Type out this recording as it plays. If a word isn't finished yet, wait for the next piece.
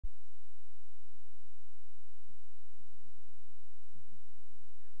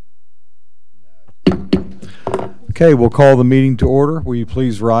Okay, we'll call the meeting to order. Will you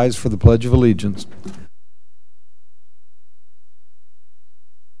please rise for the Pledge of Allegiance?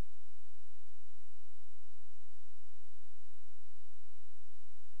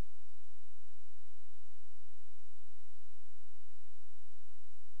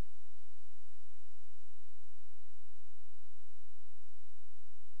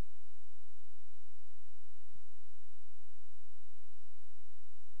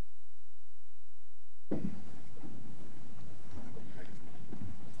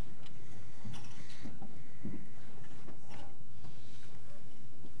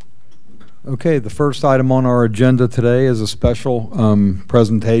 Okay, the first item on our agenda today is a special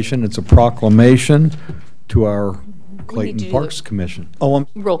presentation. It's a proclamation to our Clayton Parks Commission. Oh,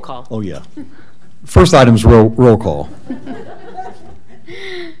 roll call. Oh, yeah. First item's roll call.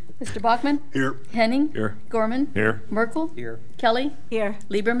 Mr. Bachman? Here. Henning? Here. Gorman? Here. Merkel? Here. Kelly? Here.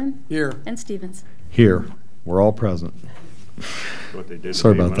 Lieberman? Here. And Stevens? Here. We're all present. What they did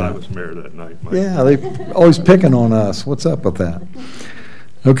Sorry to me about when I that. was mayor that night. Yeah, they always picking on us. What's up with that?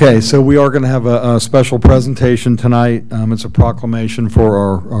 Okay, so we are going to have a special presentation tonight. It's a proclamation for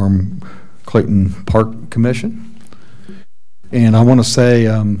our Clayton Park Commission. And I want to say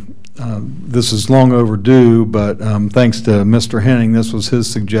this is long overdue, but thanks to Mr. Henning, this was his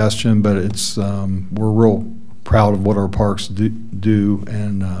suggestion, but it's we're real proud of what our parks do,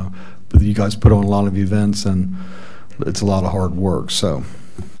 and you guys put on a lot of events, and it's a lot of hard work. So.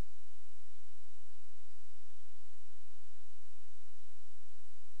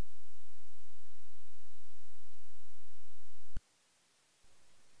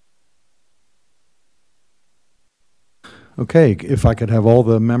 Okay, if I could have all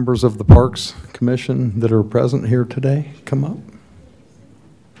the members of the Parks Commission that are present here today come up.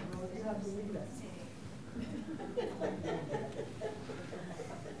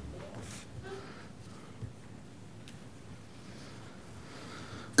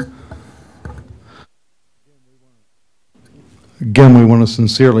 Again, we want to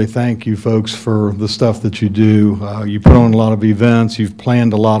sincerely thank you folks for the stuff that you do. You put on a lot of events, you've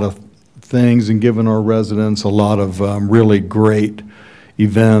planned a lot of things and given our residents a lot of really great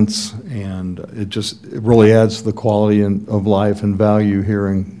events, and it really adds to the quality of life and value here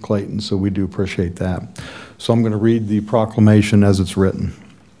in Clayton, so we do appreciate that. So I'm going to read the proclamation as it's written.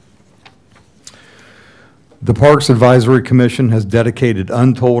 The Parks Advisory Commission has dedicated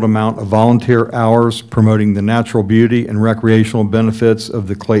untold amount of volunteer hours promoting the natural beauty and recreational benefits of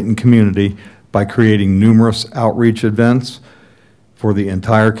the Clayton community by creating numerous outreach events for the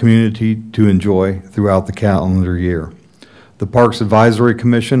entire community to enjoy throughout the calendar year. The Parks Advisory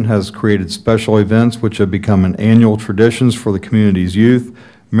Commission has created special events which have become an annual traditions for the community's youth,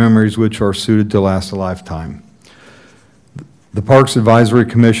 memories which are suited to last a lifetime. The Parks Advisory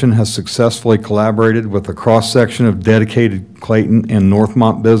Commission has successfully collaborated with a cross-section of dedicated Clayton and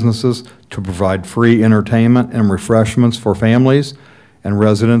Northmont businesses to provide free entertainment and refreshments for families and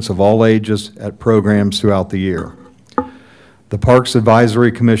residents of all ages at programs throughout the year. The Parks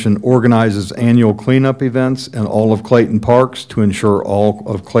Advisory Commission organizes annual cleanup events in all of Clayton parks to ensure all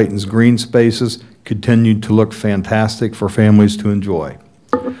of Clayton's green spaces continue to look fantastic for families to enjoy.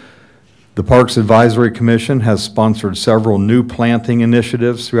 The Parks Advisory Commission has sponsored several new planting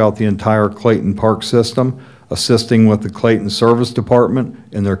initiatives throughout the entire Clayton Park system, assisting with the Clayton Service Department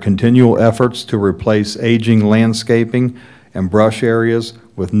in their continual efforts to replace aging landscaping and brush areas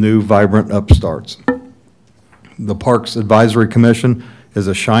with new vibrant upstarts. The Parks Advisory Commission is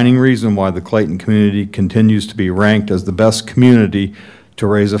a shining reason why the Clayton community continues to be ranked as the best community to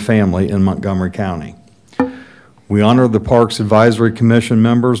raise a family in Montgomery County. We honor the Parks Advisory Commission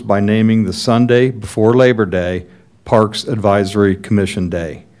members by naming the Sunday before Labor Day Parks Advisory Commission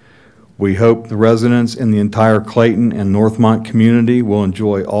Day. We hope the residents in the entire Clayton and Northmont community will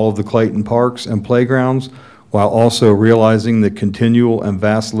enjoy all of the Clayton parks and playgrounds while also realizing the continual and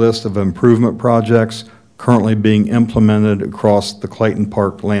vast list of improvement projects currently being implemented across the Clayton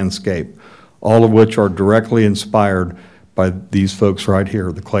Park landscape, all of which are directly inspired by these folks right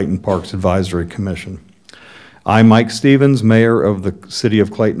here, the Clayton Parks Advisory Commission. I, Mike Stevens, Mayor of the City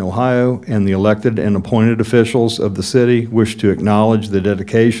of Clayton, Ohio, and the elected and appointed officials of the city wish to acknowledge the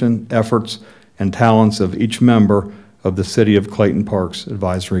dedication, efforts, and talents of each member of the City of Clayton Parks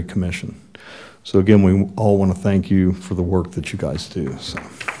Advisory Commission. So again, we all want to thank you for the work that you guys do. So.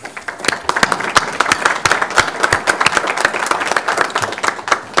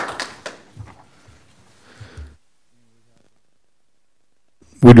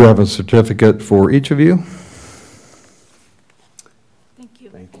 We do have a certificate for each of you.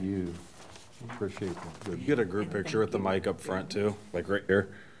 You appreciate that. Get a group picture with the mic up front too, like right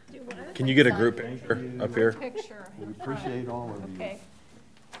here. Can you get a group picture up here? Picture. We appreciate all of you. Okay.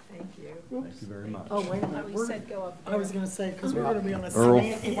 Thank you. Thank you very much. Oh, wait a minute. We said go up. I was gonna say, because we're gonna be on a Earl.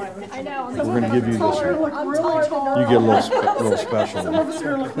 slant. I know. We're going to give you this. Look really tall. You get a little special. Some of us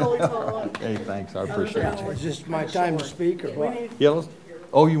are gonna look really tall. Hey, thanks, I appreciate you. Is this my time to speak or what? Yeah,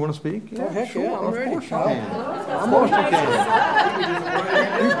 oh, you want to speak? Yeah, heck sure, yeah, I'm of ready. course you can. Of course you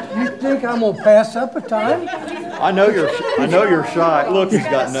can. You think I'm gonna pass up a time? I know you're shy. Look, he's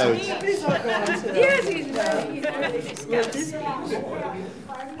got notes. Yes, he's ready.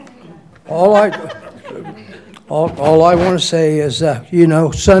 All I want to say is, you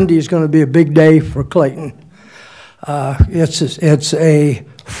know, Sunday is going to be a big day for Clayton. It's a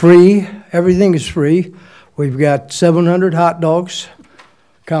free, everything is free. We've got 700 hot dogs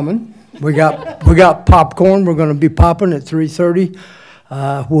coming. We got popcorn. We're going to be popping at 3:30.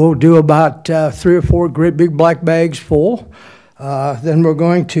 We'll do about 3 or 4 great big black bags full. Then we're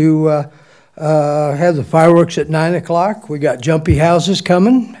going to have the fireworks at 9 o'clock. We got jumpy houses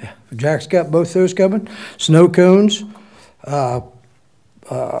coming. Jack's got both those coming. Snow cones. Cotton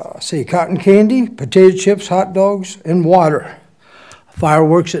candy, potato chips, hot dogs, and water.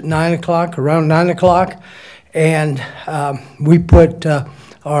 Fireworks at 9 o'clock, around 9 o'clock. And we put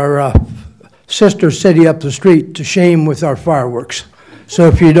our sister city up the street to shame with our fireworks. So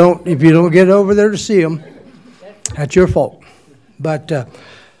if you don't get over there to see them, that's your fault. But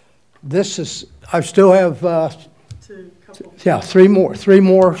I still have, three more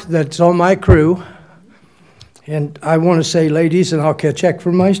that's on my crew. And I want to say, ladies, and I'll check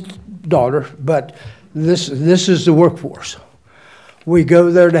for my daughter, but this is the workforce. We go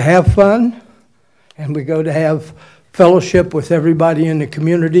there to have fun, and we go to have fellowship with everybody in the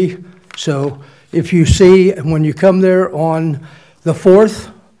community. So if you see, when you come there on the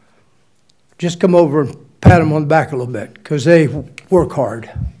 4th, just come over and pat them on the back a little bit, because they work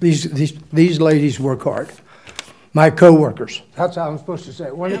hard. These ladies work hard. My co-workers. That's how I'm supposed to say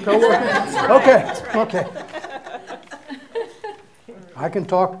it. When the co-workers? Okay. I can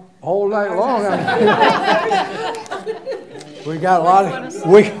talk all night long. We got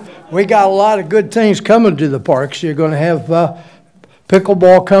a lot of good things coming to the parks. You're going to have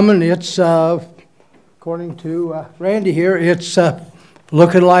pickleball coming. It's according to Randy here, it's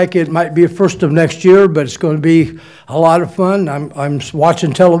looking like it might be the first of next year, but it's going to be a lot of fun. I'm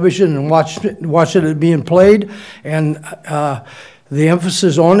watching television and watching it being played, and the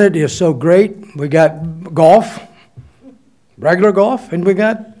emphasis on it is so great. We got golf, regular golf, and we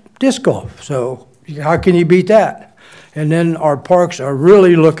got disc golf. So how can you beat that? And then our parks are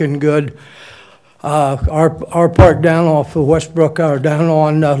really looking good. Our park down off of Westbrook, or down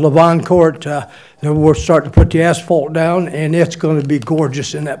on Levon Court, we're starting to put the asphalt down, and it's going to be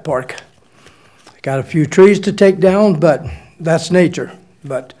gorgeous in that park. Got a few trees to take down, but that's nature.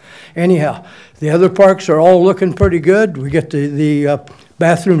 But anyhow, the other parks are all looking pretty good. We get the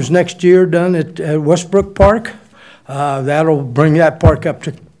bathrooms next year done at Westbrook Park. That'll bring that park up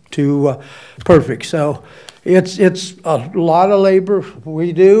to perfect. So it's a lot of labor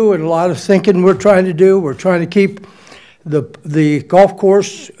we do, and a lot of thinking we're trying to do. We're trying to keep the golf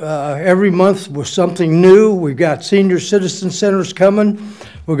course every month with something new. We've got senior citizen centers coming.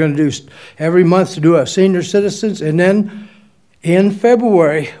 We're going to do every month to do a senior citizens, and then in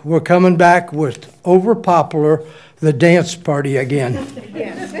February we're coming back with over popular the dance party again.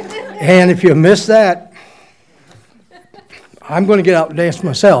 And if you miss that, I'm going to get out and dance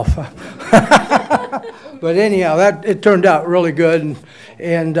myself. But anyhow, it turned out really good,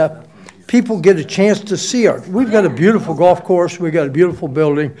 and people get a chance to see it. We've got a beautiful golf course. We've got a beautiful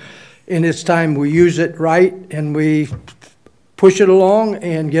building, and it's time we use it right, and we push it along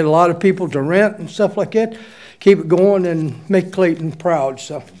and get a lot of people to rent and stuff like that. Keep it going and make Clayton proud.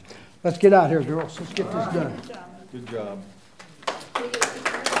 So let's get out here, girls. Let's get this done. Good job.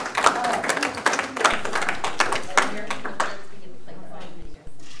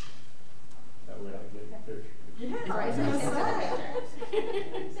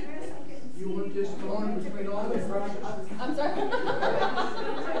 You want this going between all the brushes? I'm sorry. I'm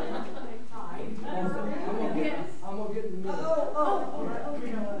gonna get in the middle.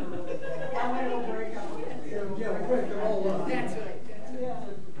 Yeah, quick, they're all up. That's right. All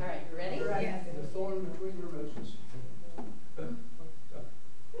right, you ready? Yes. The thorn between the roses.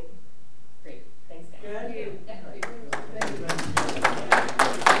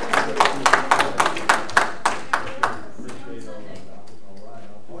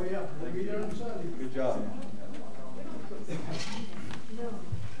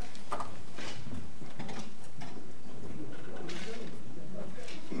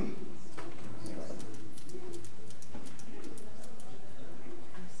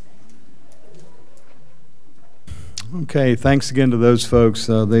 Okay, thanks again to those folks.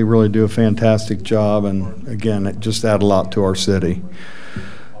 They really do a fantastic job, and again, it just add a lot to our city.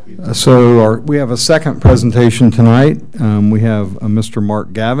 We have a second presentation tonight. We have Mr.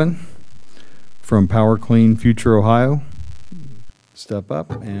 Mark Gavin from Power Clean Future Ohio. Step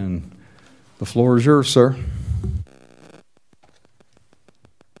up, and the floor is yours, sir.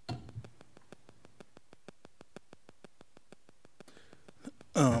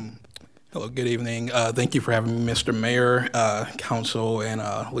 Hello, good evening. Thank you for having me, Mr. Mayor, council, and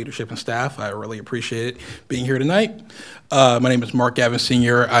leadership and staff. I really appreciate it being here tonight. My name is Mark Gavin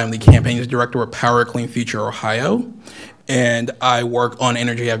Sr. I'm the campaigns director at Power Clean Future Ohio, and I work on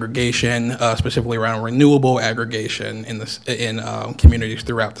energy aggregation, specifically around renewable aggregation in communities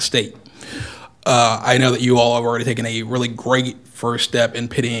throughout the state. I know that you all have already taken a really great first step in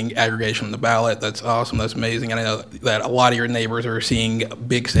putting aggregation on the ballot. That's awesome. That's amazing. And I know that a lot of your neighbors are seeing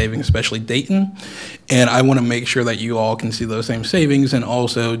big savings, especially Dayton. And I want to make sure that you all can see those same savings and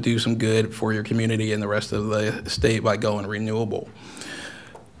also do some good for your community and the rest of the state by going renewable.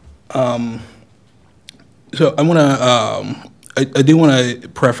 So I want to I do want to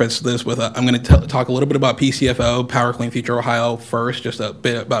preface this with I'm going to talk a little bit about PCFO, Power Clean Future Ohio first, just a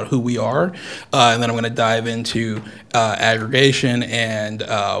bit about who we are, and then I'm going to dive into aggregation and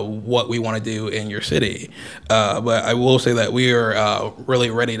what we want to do in your city. But I will say that we are really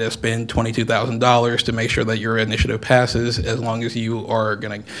ready to spend $22,000 to make sure that your initiative passes, as long as you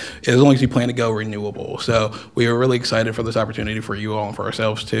plan to go renewable. So we are really excited for this opportunity for you all and for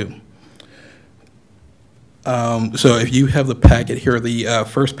ourselves too. So if you have the packet here, the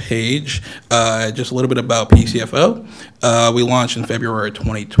first page, just a little bit about PCFO. We launched in February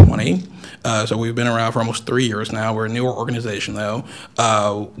 2020. So we've been around for almost 3 years now. We're a newer organization, though.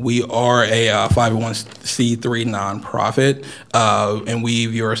 We are a 501c3 nonprofit, and we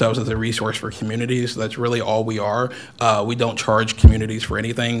view ourselves as a resource for communities. That's really all we are. We don't charge communities for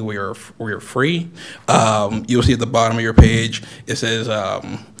anything. We are free. You'll see at the bottom of your page, it says,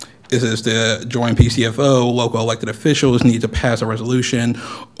 this is to join PCFO. Local elected officials need to pass a resolution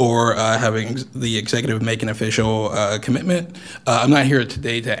or having the executive make an official commitment. I'm not here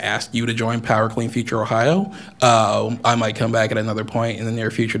today to ask you to join Power Clean Future Ohio. I might come back at another point in the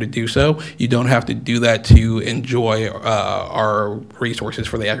near future to do so. You don't have to do that to enjoy our resources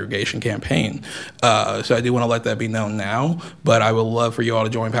for the aggregation campaign. So I do want to let that be known now, but I would love for you all to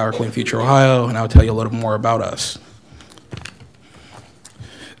join Power Clean Future Ohio, and I'll tell you a little more about us.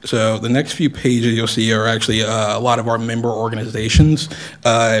 So the next few pages you'll see are actually a lot of our member organizations.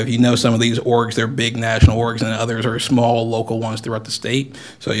 If you know some of these orgs, they're big national orgs, and others are small local ones throughout the state.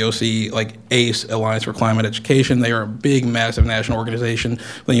 So you'll see like ACE, Alliance for Climate Education. They are a big, massive national organization.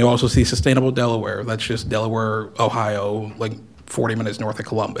 Then you also see Sustainable Delaware. That's just Delaware, Ohio, like 40 minutes north of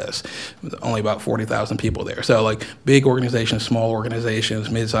Columbus. Only about 40,000 people there. So like big organizations, small organizations,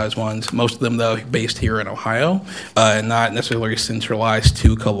 mid-sized ones, most of them though based here in Ohio, and not necessarily centralized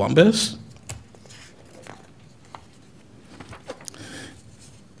to Columbus.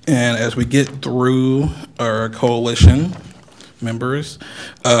 And as we get through our coalition members,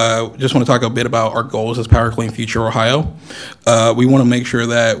 just want to talk a bit about our goals as Power Clean Future Ohio. We want to make sure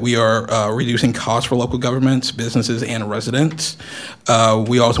that we are reducing costs for local governments, businesses, and residents.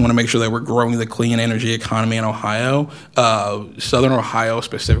 We also want to make sure that we're growing the clean energy economy in Ohio. Southern Ohio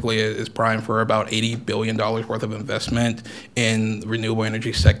specifically is primed for about $80 billion worth of investment in renewable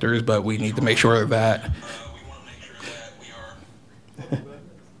energy sectors, but we need to make sure that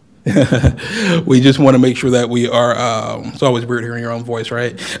we just want to make sure that we are, it's always weird hearing your own voice,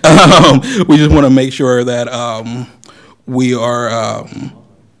 right? We just want to make sure that we are,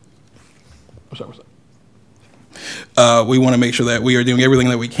 we want to make sure that we are doing everything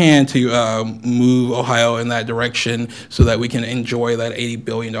that we can to move Ohio in that direction so that we can enjoy that $80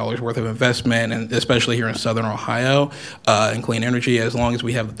 billion worth of investment, and especially here in Southern Ohio, in clean energy. As long as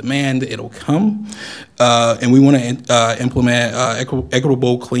we have the demand, it'll come. And we want to implement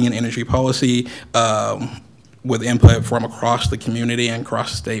equitable clean energy policy with input from across the community and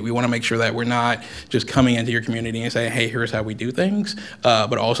across the state. We want to make sure that we're not just coming into your community and saying, hey, here's how we do things,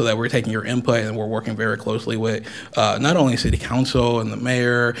 but also that we're taking your input and we're working very closely with not only city council and the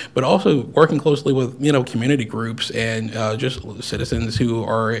mayor, but also working closely with, you know, community groups and just citizens who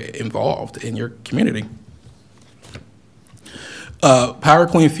are involved in your community. Power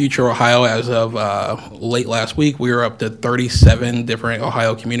Clean Future Ohio, as of late last week, we are up to 37 different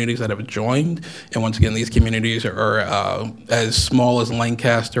Ohio communities that have joined. And once again, these communities are as small as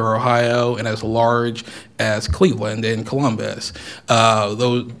Lancaster, Ohio, and as large as Cleveland and Columbus.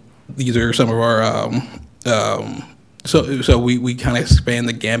 These are some of our So we kind of span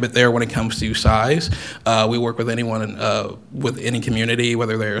the gambit there when it comes to size. We work with anyone with any community,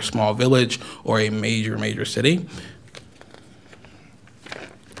 whether they're a small village or a major city.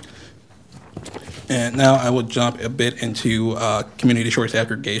 And now I will jump a bit into community choice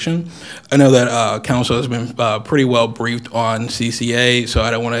aggregation. I know that council has been pretty well briefed on CCA, so I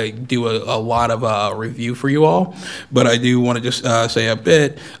don't want to do a lot of review for you all, but I do want to just say a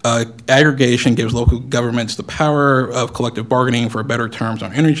bit. Aggregation gives local governments the power of collective bargaining for better terms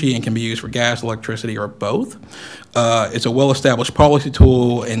on energy and can be used for gas, electricity, or both. It's a well-established policy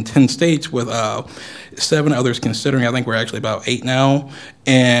tool in 10 states with 7 others considering. I think we're actually about 8 now.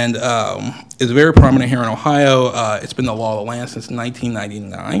 And it's very prominent here in Ohio. It's been the law of the land since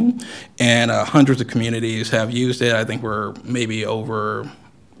 1999. And hundreds of communities have used it. I think we're maybe over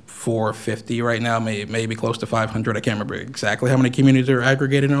 450 right now, maybe close to 500. I can't remember exactly how many communities are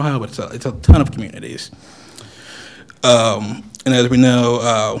aggregated in Ohio, but it's a ton of communities. And as we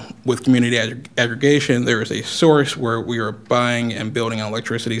know, with community aggregation, there is a source where we are buying and building an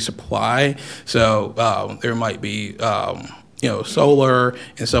electricity supply. So there might be, solar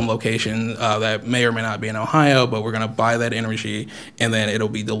in some location that may or may not be in Ohio, but we're going to buy that energy, and then it'll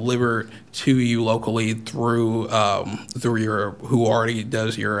be delivered to you locally through your who already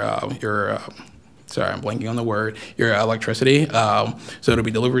does your sorry, I'm blanking on the word, your electricity. So it'll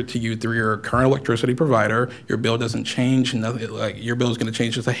be delivered to you through your current electricity provider. Your bill doesn't change. Nothing, like your bill is going to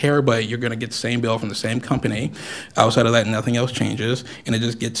change just a hair, but you're going to get the same bill from the same company. Outside of that, nothing else changes, and it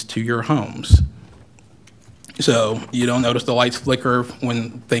just gets to your homes. So you don't notice the lights flicker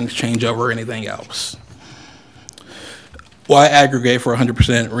when things change over or anything else. Why aggregate for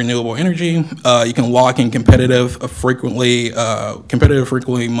 100% renewable energy? You can lock in competitive, frequently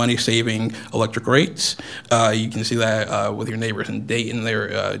money-saving electric rates. You can see that with your neighbors in Dayton.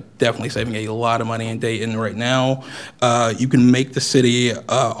 They're definitely saving a lot of money in Dayton right now. You can make the city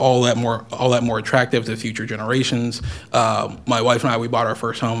all that more attractive to future generations. My wife and I, we bought our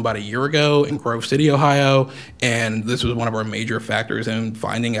first home about a year ago in Grove City, Ohio, and this was one of our major factors in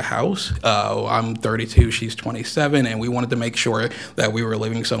finding a house. I'm 32, she's 27, and we wanted to make sure that we were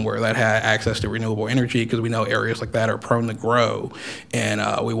living somewhere that had access to renewable energy, because we know areas like that are prone to grow, and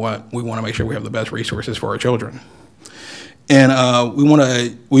we want to make sure we have the best resources for our children. And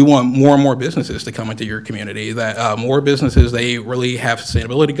we want more and more businesses to come into your community. That more businesses, they really have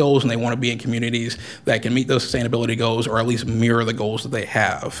sustainability goals, and they want to be in communities that can meet those sustainability goals, or at least mirror the goals that they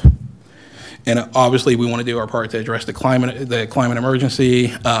have. And obviously, we want to do our part to address the climate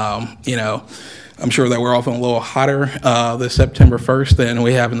emergency. I'm sure that we're all feeling a little hotter this September 1st than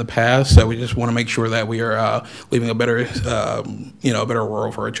we have in the past. So we just want to make sure that we are leaving a better, a better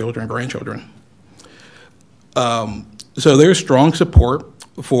world for our children and grandchildren. So there's strong support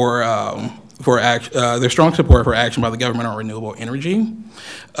for action by the government on renewable energy.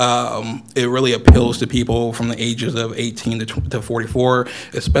 It really appeals to people from the ages of 18 to 44,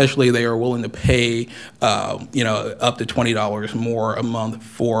 especially. They are willing to pay, up to $20 more a month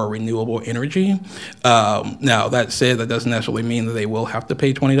for renewable energy. Now, that said, that doesn't necessarily mean that they will have to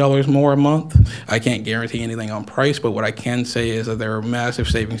pay $20 more a month. I can't guarantee anything on price, but what I can say is that there are massive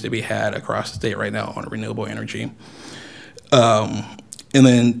savings to be had across the state right now on renewable energy. And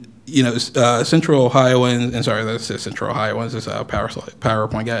then, Central Ohioans, and sorry, that's Central Ohioans, this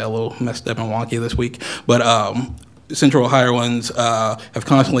PowerPoint got a little messed up and wonky this week, but Central Ohioans have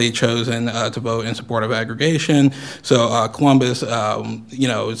constantly chosen to vote in support of aggregation. So Columbus,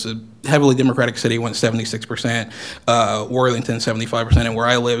 it's a heavily Democratic city, went 76%, Worthington 75%, and where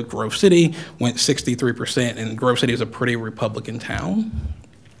I live, Grove City, went 63%, and Grove City is a pretty Republican town.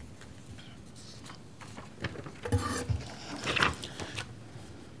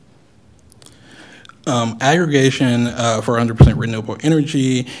 Aggregation for 100% renewable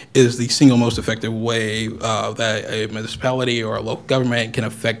energy is the single most effective way that a municipality or a local government can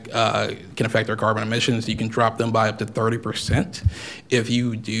affect their carbon emissions. You can drop them by up to 30%. If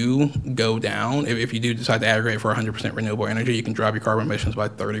you do go down, if you do decide to aggregate for 100% renewable energy, you can drop your carbon emissions by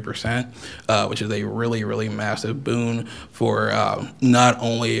 30%, which is a really, really massive boon for not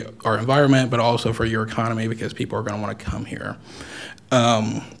only our environment, but also for your economy, because people are going to want to come here.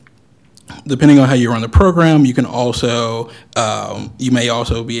 Depending on how you run the program, you can also, you may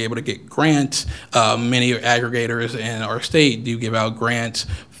also be able to get grants. Many aggregators in our state do give out grants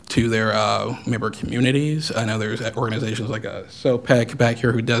to their member communities. I know there's organizations like SOPEC back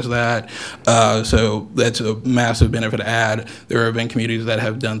here who does that. So that's a massive benefit to add. There have been communities that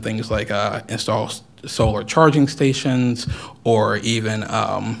have done things like install solar charging stations, or even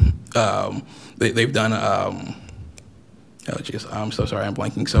they've done Oh, geez, I'm so sorry, I'm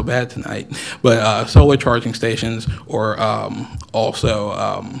blanking so bad tonight. But solar charging stations, or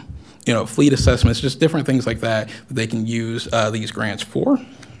also, you know, fleet assessments, just different things like that that they can use these grants for.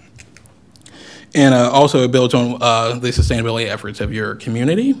 And also, it builds on the sustainability efforts of your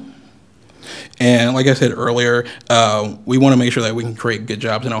community. And like I said earlier, we want to make sure that we can create good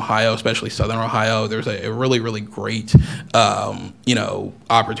jobs in Ohio, especially Southern Ohio. There's a really, really great, you know,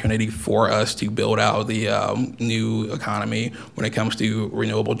 opportunity for us to build out the new economy when it comes to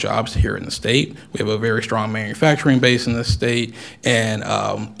renewable jobs here in the state. We have a very strong manufacturing base in the state, and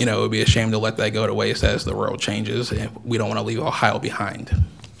you know, it would be a shame to let that go to waste as the world changes, and we don't want to leave Ohio behind.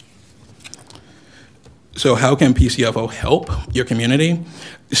 So how can PCFO help your community?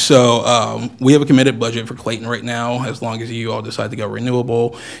 So we have a committed budget for Clayton right now, as long as you all decide to go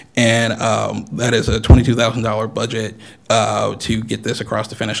renewable, and that is a $22,000 budget to get this across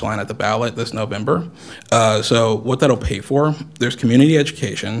the finish line at the ballot this November. So what that'll pay for, there's community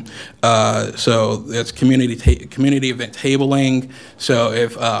education, so that's community event tabling. So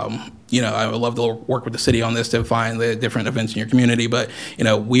if you know, I would love to work with the city on this to find the different events in your community, but, you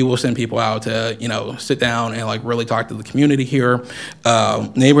know, we will send people out to, you know, sit down and, like, really talk to the community here.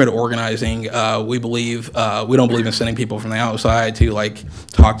 Neighborhood organizing, we don't believe in sending people from the outside to, like,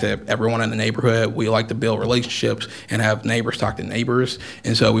 talk to everyone in the neighborhood. We like to build relationships and have neighbors talk to neighbors,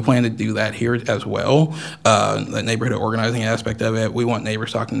 and so we plan to do that here as well. The neighborhood organizing aspect of it, we want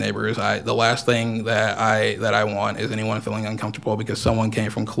neighbors talking to neighbors. The last thing that I want is anyone feeling uncomfortable because someone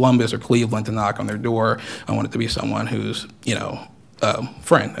came from Columbus or Cleveland to knock on their door. I want it to be someone who's, you know, a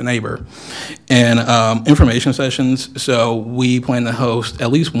friend, a neighbor. And information sessions, so we plan to host at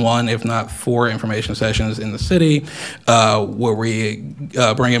least one, if not 4 information sessions in the city, where we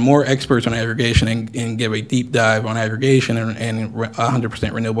bring in more experts on aggregation and give a deep dive on aggregation and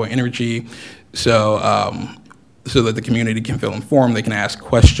 100% renewable energy. So that the community can feel informed, they can ask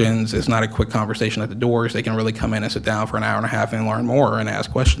questions. It's not a quick conversation at the doors. They can really come in and sit down for an hour and a half and learn more and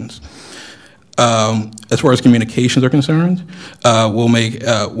ask questions. As far as communications are concerned,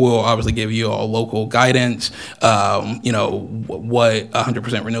 we'll obviously give you all local guidance, you know, what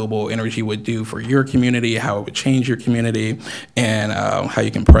 100% renewable energy would do for your community, how it would change your community, and how you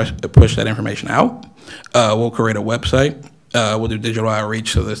can push that information out. We'll create a website. We'll do digital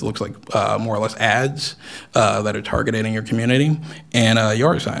outreach, so this looks like more or less ads that are targeted in your community, and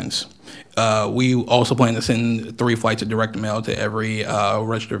yard signs. We also plan to send 3 flights of direct mail to every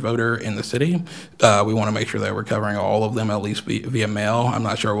registered voter in the city. We want to make sure that we're covering all of them at least via mail. I'm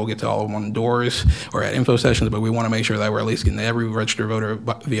not sure we'll get to all of them on doors or at info sessions, but we want to make sure that we're at least getting every registered voter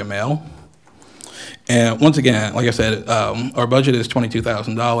via mail. And once again, like I said, our budget is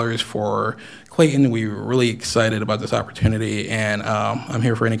 $22,000 for Clayton. We're really excited about this opportunity, and I'm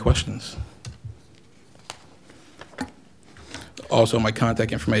here for any questions. Also, my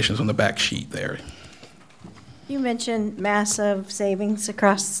contact information is on the back sheet there. You mentioned massive savings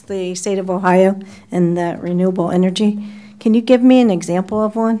across the state of Ohio in the renewable energy. Can you give me an example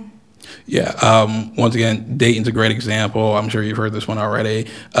of one? Yeah, once again, Dayton's a great example. I'm sure you've heard this one already.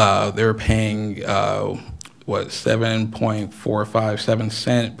 They're paying, 7.457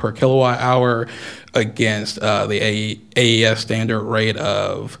 cents per kilowatt hour against the AES standard rate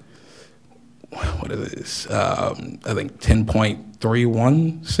of, what is this? I think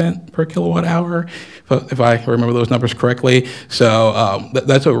 10.31 cent per kilowatt hour, if I remember those numbers correctly. So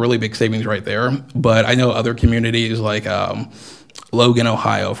that's a really big savings right there. But I know other communities like Logan,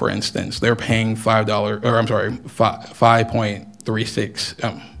 Ohio, for instance, they're paying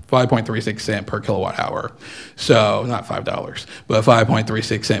 $5.36 cent per kilowatt hour. So not $5, but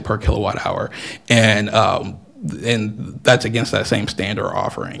 5.36 cent per kilowatt hour. And that's against that same standard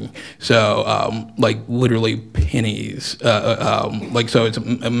offering. So like literally pennies, like, so it's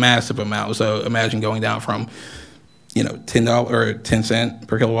a massive amount. So imagine going down from, you know, $10 or 10 cent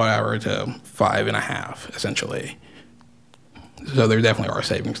per kilowatt hour to 5.5 essentially. So there definitely are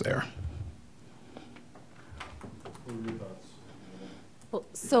savings there.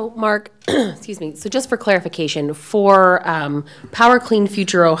 So Mark, excuse me, so just for clarification, for Power Clean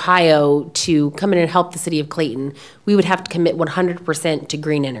Future Ohio to come in and help the city of Clayton, we would have to commit 100% to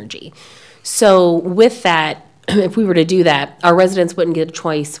green energy. So with that, if we were to do that, our residents wouldn't get a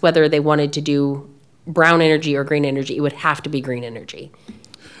choice whether they wanted to do brown energy or green energy. It would have to be green energy.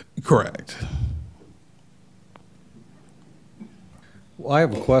 Correct. Well, I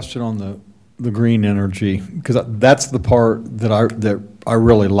have a question on the green energy, because that's the part that I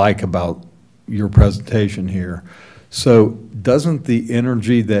really like about your presentation here. So doesn't the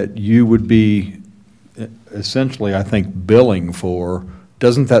energy that you would be essentially, I think, billing for,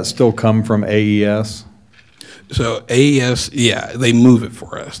 doesn't that still come from AES? So AES, yeah, they move it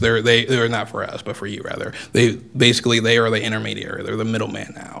for us. They're not for us, but for you rather. They are the intermediary. They're the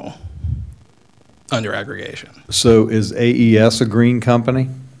middleman now under aggregation. So is AES a green company?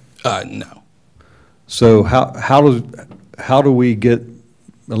 No. So how do we get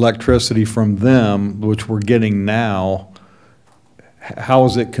electricity from them, which we're getting now? How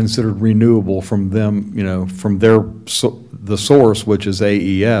is it considered renewable from them, you know, from the source, which is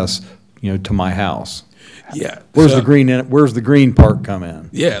AES, you know, to my house? Yeah. Where's the green part come in?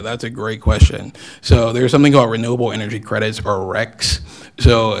 Yeah, that's a great question. So there's something called renewable energy credits, or RECs.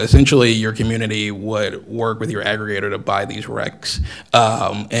 So essentially, your community would work with your aggregator to buy these RECs.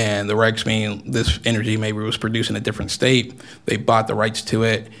 And the RECs mean this energy maybe was produced in a different state. They bought the rights to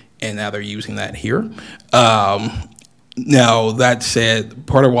it, and now they're using that here. Now, that said,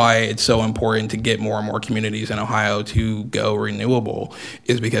 part of why it's so important to get more and more communities in Ohio to go renewable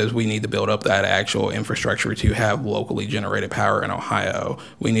is because we need to build up that actual infrastructure to have locally generated power in Ohio.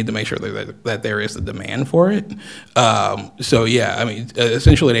 We need to make sure that there is the demand for it. So, yeah, I mean,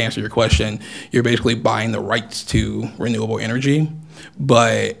 essentially, to answer your question, you're basically buying the rights to renewable energy,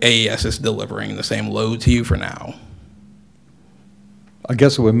 but AES is delivering the same load to you for now. I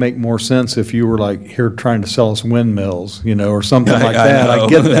guess it would make more sense if you were like here trying to sell us windmills, you know, or something like I that. know. I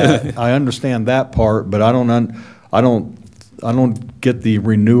get that. I understand that part, but I don't get the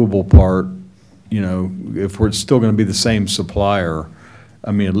renewable part, you know, if we're still going to be the same supplier.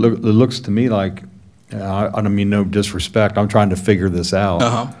 I mean, it looks to me like, I don't mean no disrespect, I'm trying to figure this out.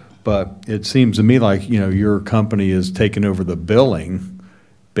 Uh-huh. But it seems to me like, you know, your company is taking over the billing,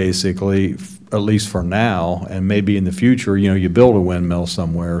 basically, at least for now, and maybe in the future, you know, you build a windmill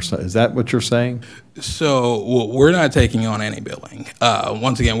somewhere. So is that what you're saying? So we're not taking on any billing.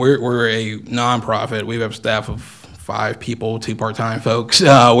 Once again, we're a nonprofit. We have a staff of 5 people, 2 part-time folks.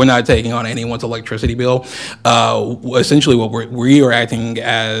 We're not taking on anyone's electricity bill. Essentially, what we are acting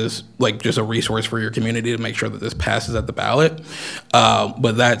as like just a resource for your community to make sure that this passes at the ballot.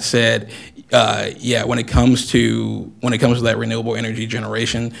 But that said, yeah, when it comes to that renewable energy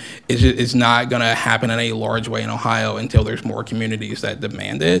generation, it's not going to happen in a large way in Ohio until there's more communities that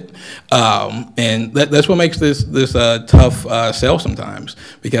demand it, and that's what makes this tough sell sometimes,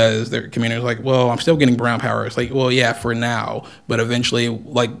 because their communities are like, well, I'm still getting brown power. It's like, well, yeah, for now, but eventually,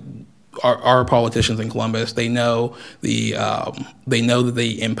 like. Our politicians in Columbus, they know the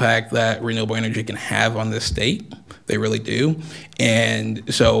impact that renewable energy can have on this state. They really do.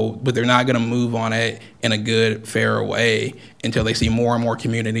 And so, but they're not going to move on it in a good, fair way until they see more and more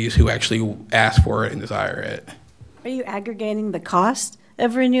communities who actually ask for it and desire it. Are you aggregating the cost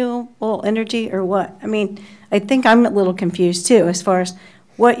of renewable energy or what? I mean, I think I'm a little confused too as far as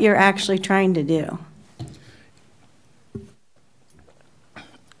what you're actually trying to do.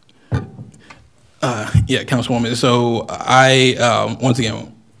 Yeah, Councilwoman. So I, once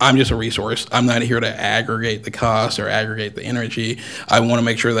again, I'm just a resource. I'm not here to aggregate the costs or aggregate the energy. I want to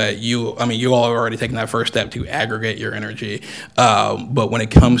make sure that you all have already taken that first step to aggregate your energy. But when it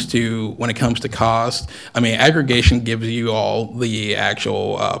comes to cost, I mean, aggregation gives you all the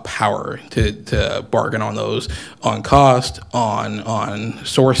actual power to bargain on those, on cost, on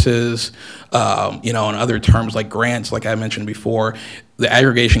sources, you know, on other terms like grants, like I mentioned before. The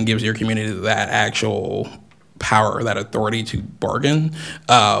aggregation gives your community that actual power, that authority to bargain.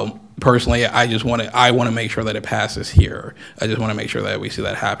 Personally, I want to make sure that it passes here. I just want to make sure that we see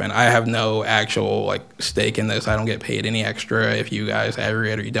that happen. I have no actual like stake in this. I don't get paid any extra if you guys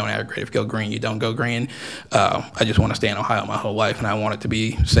aggregate or you don't aggregate. If you go green, you don't go green. I just want to stay in Ohio my whole life, and I want it to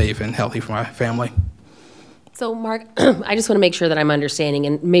be safe and healthy for my family. So, Mark, I just want to make sure that I'm understanding,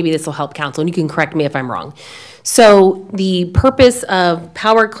 and maybe this will help council, and you can correct me if I'm wrong. So the purpose of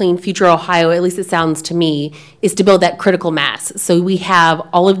Power Clean Future Ohio, at least it sounds to me, is to build that critical mass. So we have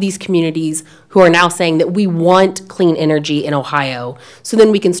all of these communities who are now saying that we want clean energy in Ohio. So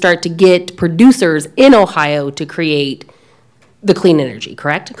then we can start to get producers in Ohio to create the clean energy,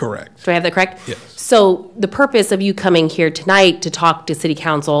 correct? Correct. Do I have that correct? Yes. So the purpose of you coming here tonight to talk to City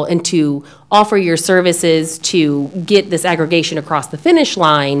Council and to offer your services to get this aggregation across the finish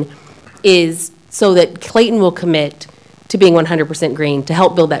line is so that Clayton will commit to being 100% green to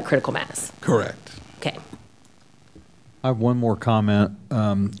help build that critical mass. Correct. Okay. I have one more comment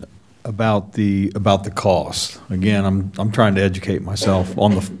about the cost. Again, I'm trying to educate myself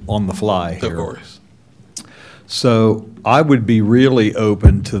on the fly here. Of course. So I would be really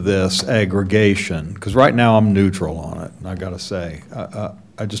open to this aggregation, because right now I'm neutral on it, I gotta say.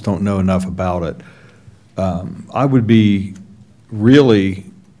 I just don't know enough about it. I would be really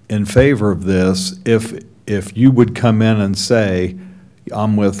in favor of this if you would come in and say,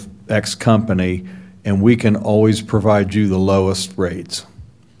 I'm with X company, and we can always provide you the lowest rates.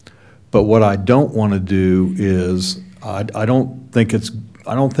 But what I don't want to do is, I don't think it's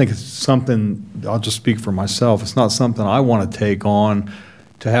something, I'll just speak for myself, it's not something I want to take on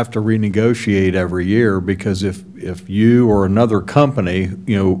to have to renegotiate every year, because if you or another company,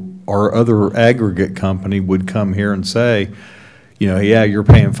 our other aggregate company would come here and say, yeah, you're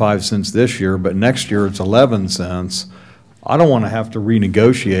paying 5 cents this year, but next year it's 11 cents. I don't want to have to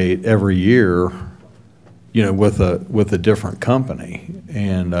renegotiate every year, with a different company.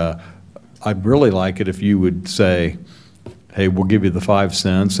 And I'd really like it if you would say, hey, we'll give you the 5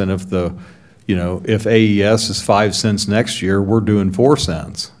 cents, and if AES is 5 cents next year, we're doing 4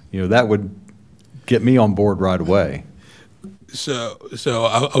 cents. That would get me on board right away. So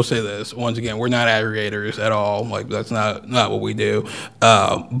I'll say this once again: we're not aggregators at all. Like, that's not what we do.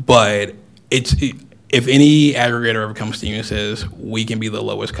 But if any aggregator ever comes to you and says we can be the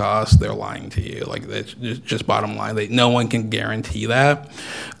lowest cost, they're lying to you. Like, that's just bottom line. No one can guarantee that.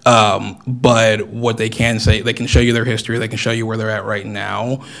 But what they can say, they can show you their history, they can show you where they're at right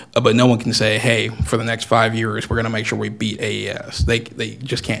now. But no one can say, hey, for the next 5 years, we're going to make sure we beat AES. They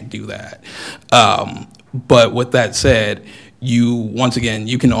just can't do that. But with that said, once again,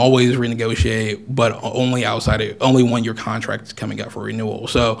 you can always renegotiate, but only when your contract is coming up for renewal.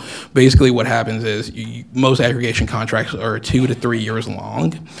 So basically what happens is most aggregation contracts are 2 to 3 years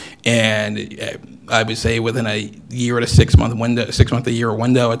long. And I would say within a year to 6 month window, 6 month a year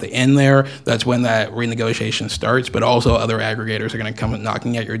window at the end there, that's when that renegotiation starts. But also other aggregators are going to come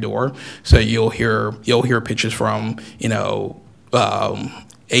knocking at your door. So you'll hear pitches from,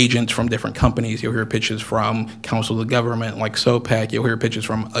 agents from different companies. You'll hear pitches from councils of government like SOPEC. You'll hear pitches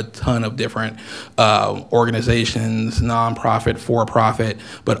from a ton of different organizations, nonprofit, for-profit,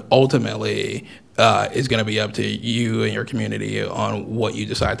 but ultimately is going to be up to you and your community on what you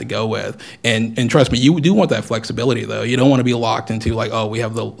decide to go with. And trust me, you do want that flexibility, though. You don't want to be locked into like, oh,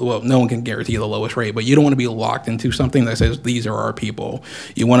 no one can guarantee the lowest rate, but you don't want to be locked into something that says these are our people.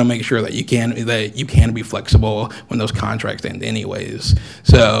 You want to make sure that you can be flexible when those contracts end anyways.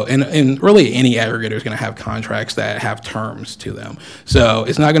 So, and really any aggregator is going to have contracts that have terms to them. So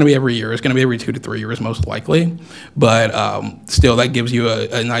it's not going to be every year. It's going to be every 2 to 3 years most likely. But still, that gives you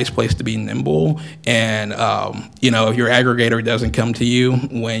a nice place to be nimble. And, if your aggregator doesn't come to you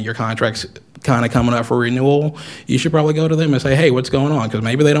when your contract's kind of coming up for renewal, you should probably go to them and say, hey, what's going on? Because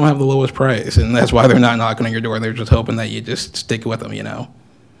maybe they don't have the lowest price, and that's why they're not knocking on your door. They're just hoping that you just stick with them, So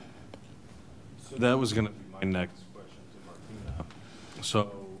that was going to be my next question to Martina.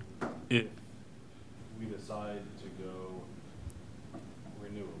 So if we decide to go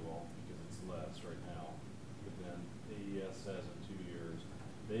renewable, because it's less right now, but then AES says in 2 years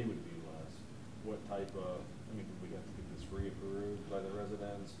they would be less, what type of, do we have to get this reapproved by the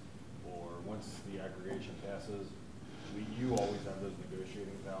residents? Or once the aggregation passes, you always have those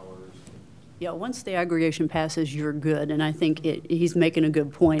negotiating powers? Yeah, once the aggregation passes, you're good. And I think he's making a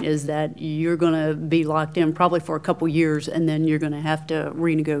good point, is that you're going to be locked in probably for a couple years, and then you're going to have to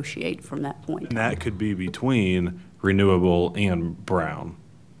renegotiate from that point. And that could be between renewable and brown.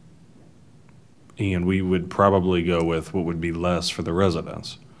 And we would probably go with what would be less for the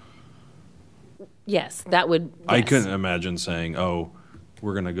residents. Yes, that would. Yes. I couldn't imagine saying, oh,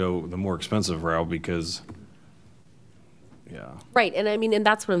 we're going to go the more expensive route because, yeah. Right, and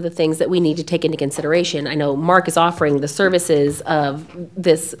that's one of the things that we need to take into consideration. I know Mark is offering the services of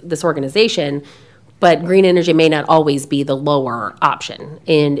this organization, but green energy may not always be the lower option.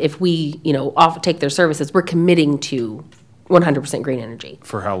 And if we, take their services, we're committing to 100% green energy.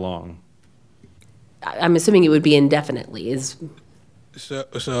 For how long? I'm assuming it would be indefinitely.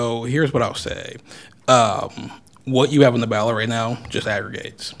 So here's what I'll say. What you have on the ballot right now just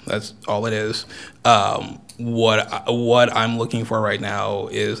aggregates. That's all it is. What I'm looking for right now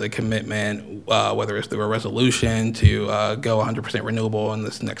is a commitment, whether it's through a resolution to go 100% renewable in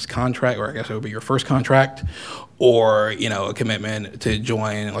this next contract, or I guess it would be your first contract, or a commitment to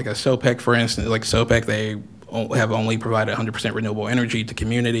join like a SOPEC, for instance. Like SOPEC, they have only provided 100% renewable energy to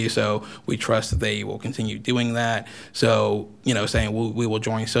community, so we trust that they will continue doing that. So, saying we will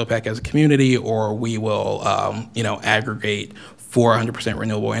join SOPEC as a community, or we will, aggregate for 100%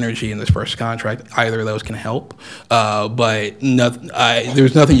 renewable energy in this first contract. Either of those can help, but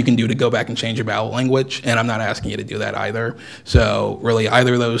there's nothing you can do to go back and change your ballot language, and I'm not asking you to do that either. So really,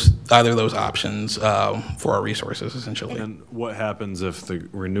 either of those options for our resources, essentially. And what happens if the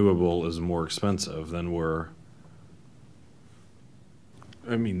renewable is more expensive? Then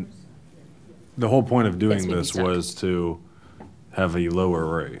the whole point of doing this was to have a lower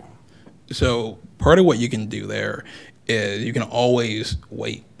rate. So part of what you can do there is you can always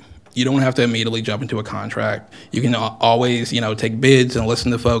wait You don't have to immediately jump into a contract. You can always, take bids and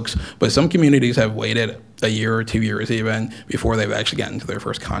listen to folks. But some communities have waited a year or 2 years even before they've actually gotten to their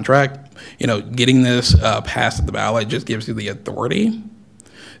first contract. Getting this passed at the ballot just gives you the authority.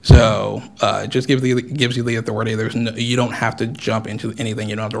 So it just gives you the authority. You don't have to jump into anything.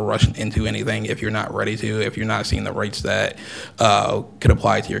 You don't have to rush into anything if you're not ready to, if you're not seeing the rates that could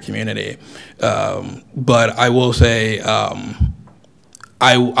apply to your community. But I will say,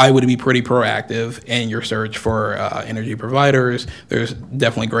 I would be pretty proactive in your search for energy providers. There's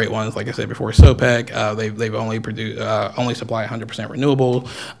definitely great ones, like I said before, SOPEC. They've only supply 100% renewable,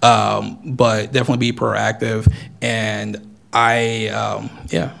 but definitely be proactive. And does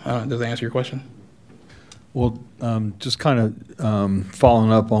that answer your question? Well, just kind of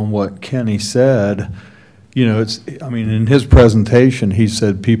following up on what Kenny said, in his presentation, he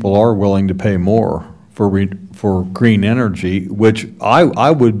said people are willing to pay more for green energy, which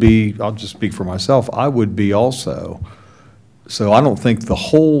I would be, I'll just speak for myself, I would be also. So I don't think the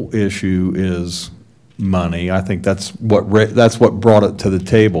whole issue is money. I think that's what brought it to the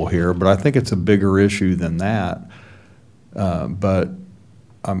table here, but I think it's a bigger issue than that. But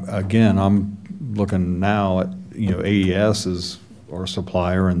I'm looking now at, AES is our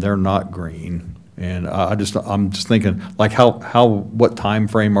supplier and they're not green. And I'm just thinking, like, what time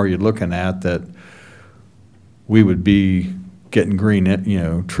frame are you looking at that we would be getting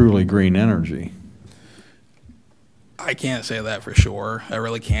green, truly green energy? I can't say that for sure. I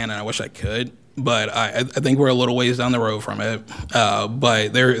really can't, and I wish I could. But I think we're a little ways down the road from it.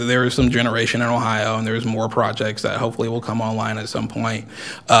 But there is some generation in Ohio, and there's more projects that hopefully will come online at some point.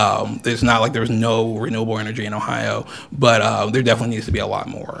 It's not like there's no renewable energy in Ohio, but there definitely needs to be a lot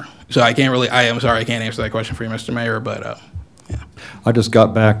more. So I am sorry, I can't answer that question for you, Mr. Mayor, but yeah. I just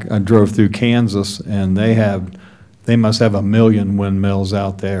got back, I drove through Kansas, and they must have 1 million windmills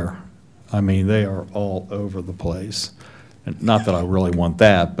out there. I mean, they are all over the place. And not that I really want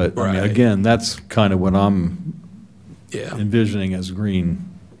that, but right. Again, that's kind of what I'm envisioning as green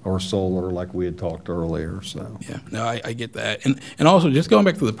or solar, like we had talked earlier. So yeah, no, I get that, and also just going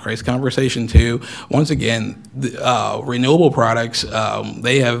back to the price conversation too. Once again, the, renewable products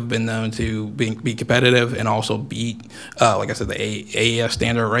they have been known to be competitive and also beat, like I said, the AES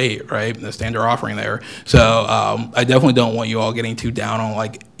standard rate, right? The standard offering there. So I definitely don't want you all getting too down on,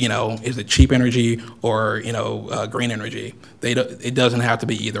 like, is it cheap energy or green energy? It doesn't have to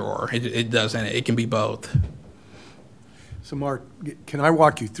be either or. It doesn't. It can be both. So, Mark, can I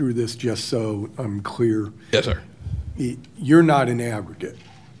walk you through this just so I'm clear? Yes, sir. You're not an aggregate,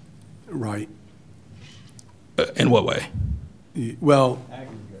 right? In what way? Well.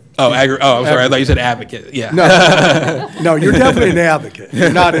 Oh, I'm sorry. I thought you said advocate. Yeah. No, you're definitely an advocate.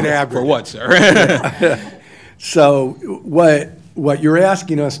 You're not an aggregate. For what, sir? So what you're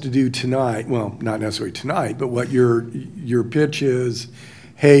asking us to do tonight, well, not necessarily tonight, but what your pitch is,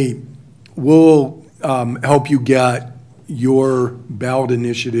 hey, we'll help you get your ballot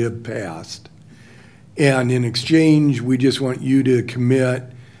initiative passed. And in exchange, we just want you to commit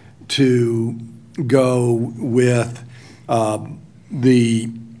to go with the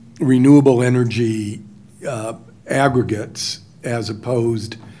renewable energy aggregates as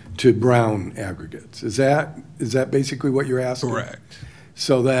opposed to brown aggregates. Is that basically what you're asking? Correct.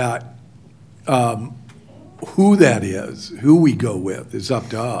 So that who that is, who we go with, is up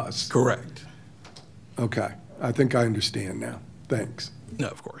to us. Correct. Okay. I think I understand now. Thanks. No,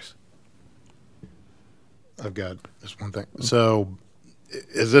 of course. I've got just one thing. So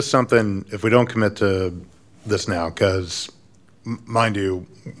is this something, if we don't commit to this now, because mind you,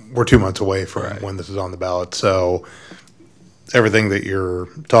 we're 2 months away from when this is on the ballot. So everything that you're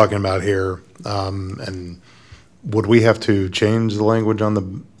talking about here, and would we have to change the language on the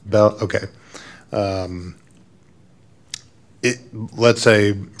ballot? Okay. Let's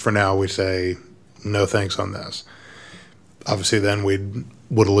say for now we say no thanks on this. Obviously then we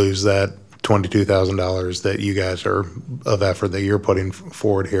would lose that $22,000 that you guys are of effort that you're putting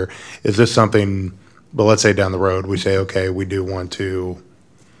forward here. Is this something, but let's say down the road we say, okay, we do want to,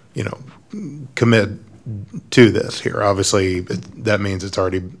 commit to this here. Obviously that means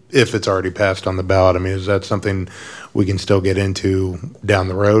if it's already passed on the ballot. I mean, is that something we can still get into down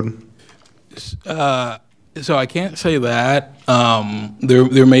the road? So I can't say that.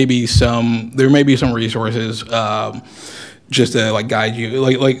 There may be some resources just to like guide you.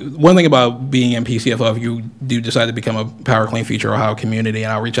 Like one thing about being in PCFO, if you do decide to become a Power Clean Future Ohio community,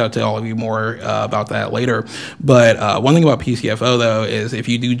 and I'll reach out to all of you more about that later. But one thing about PCFO though is if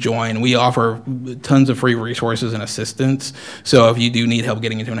you do join, we offer tons of free resources and assistance. So if you do need help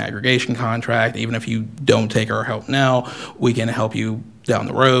getting into an aggregation contract, even if you don't take our help now, we can help you down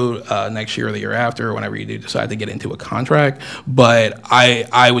the road, next year or the year after, whenever you do decide to get into a contract. But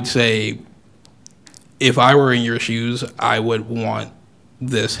I would say, if I were in your shoes, I would want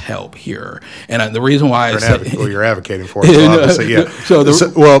this help here. And the reason why you're advocating for it, so obviously, yeah.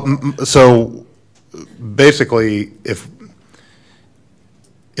 So basically, if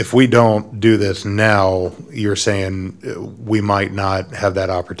we don't do this now, you're saying we might not have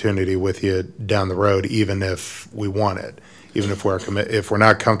that opportunity with you down the road, even if we want it, even if we're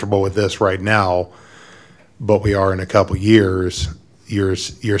not comfortable with this right now, but we are in a couple years. You're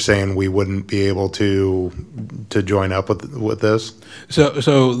saying we wouldn't be able to join up with this?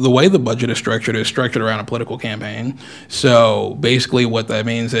 So the way the budget is structured around a political campaign. So basically what that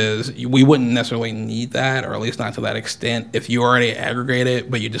means is we wouldn't necessarily need that, or at least not to that extent, if you already aggregate it,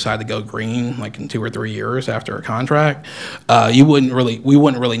 but you decide to go green like in 2 or 3 years after a contract. We wouldn't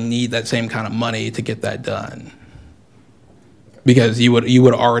really need that same kind of money to get that done, because you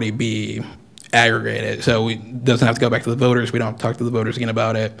would already be aggregated, so it doesn't have to go back to the voters. We don't have to talk to the voters again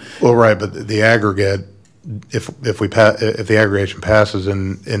about it. Well, right, but the aggregate, if the aggregation passes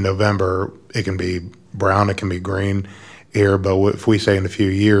in November, it can be brown, it can be green here. But if we say in a few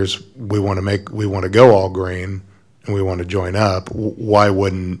years we want to go all green and we want to join up, why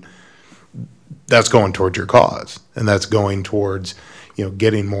wouldn't? That's going towards your cause, and that's going towards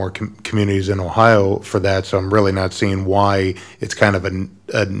getting more communities in Ohio for that. So I'm really not seeing why it's kind of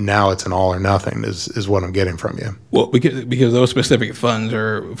now it's an all or nothing is what I'm getting from you. Well, because those specific funds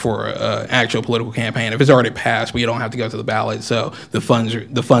are for actual political campaign. If it's already passed, we don't have to go to the ballot. So the funds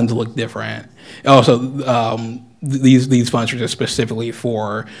look different. Also, these funds are just specifically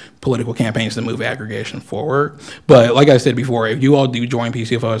for political campaigns to move aggregation forward. But like I said before, if you all do join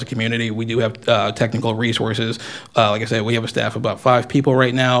PCFO as a community, we do have technical resources. Like I said, we have a staff of about 5 people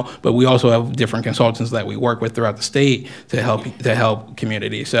right now, but we also have different consultants that we work with throughout the state to help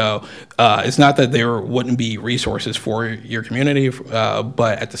community. So it's not that there wouldn't be resources for your community,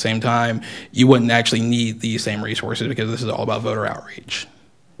 but at the same time, you wouldn't actually need these same resources, because this is all about voter outreach.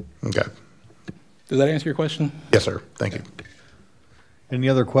 Okay. Does that answer your question? Yes, sir. Thank you. Any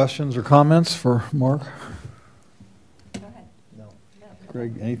other questions or comments for Mark? Go ahead. No.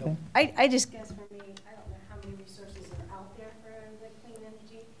 Greg, anything? I just guess for me, I don't know how many resources are out there for the clean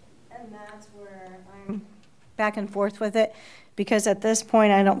energy, and that's where I'm back and forth with it, because at this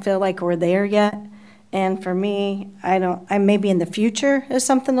point I don't feel like we're there yet. And for me, I maybe in the future is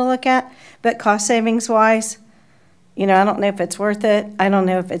something to look at, but cost savings wise, I don't know if it's worth it. I don't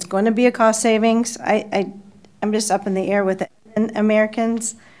know if it's going to be a cost savings. I'm just up in the air with it. And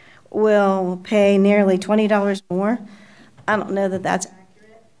Americans will pay nearly $20 more. I don't know that that's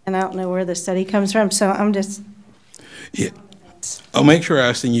accurate, and I don't know where the study comes from. So I'm just. Yeah. I'll make sure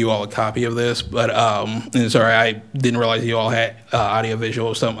I send you all a copy of this, but and sorry, I didn't realize you all had audio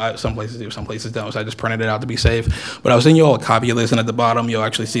visual. Some places do, some places don't, so I just printed it out to be safe. But I'll send you all a copy of this, and at the bottom you'll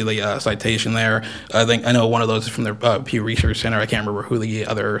actually see the citation there. I know one of those is from the Pew Research Center. I can't remember who the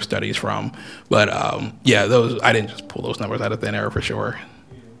other study's from, but yeah, those I didn't just pull those numbers out of thin air for sure.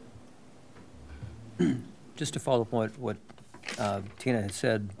 Just to follow up on what Tina had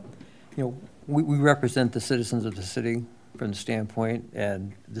said, we represent the citizens of the city from the standpoint,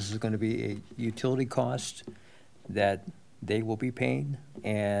 and this is going to be a utility cost that they will be paying,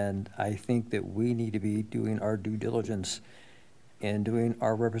 and I think that we need to be doing our due diligence and doing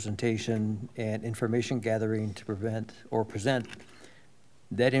our representation and information gathering to present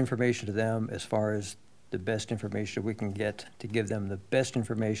that information to them as far as the best information we can get to give them the best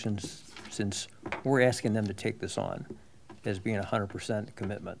information, since we're asking them to take this on as being 100%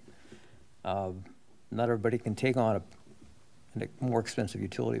 commitment. Not everybody can take on a more expensive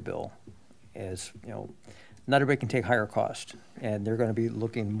utility bill, as not everybody can take higher cost, and they're going to be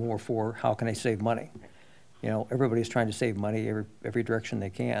looking more for how can I save money. Everybody's trying to save money every direction they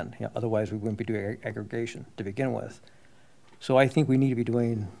can. Otherwise we wouldn't be doing aggregation to begin with. So I think we need to be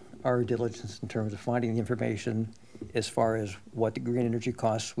doing our diligence in terms of finding the information as far as what the green energy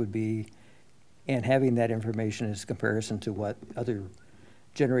costs would be, and having that information as comparison to what other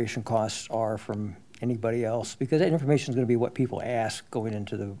generation costs are from anybody else, because that information is going to be what people ask going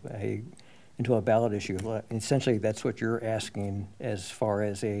into a ballot issue. And essentially, that's what you're asking as far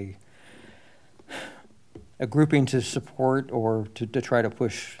as a grouping to support or to try to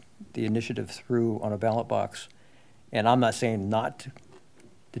push the initiative through on a ballot box. And I'm not saying not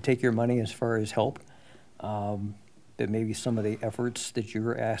to take your money as far as help, but maybe some of the efforts that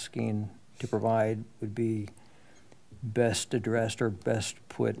you're asking to provide would be best addressed or best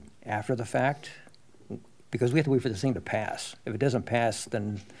put after the fact, because we have to wait for this thing to pass. If it doesn't pass,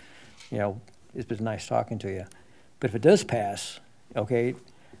 then, it's been nice talking to you. But if it does pass, okay?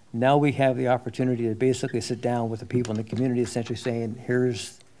 Now we have the opportunity to basically sit down with the people in the community, essentially saying,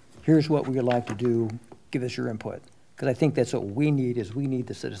 here's what we would like to do, give us your input. Because I think that's what we need, is we need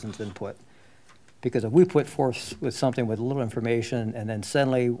the citizens' input. Because if we put forth with something with little information, and then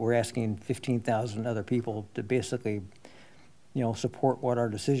suddenly we're asking 15,000 other people to basically, support what our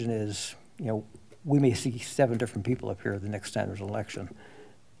decision is, we may see 7 different people up here the next time there's an election.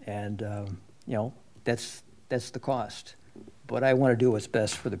 And, that's the cost. But I want to do what's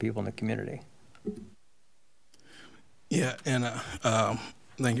best for the people in the community. Yeah, and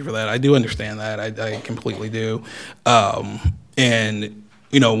thank you for that. I do understand that. I completely do. And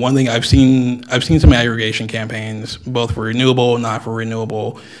one thing I've seen some aggregation campaigns, both for renewable and not for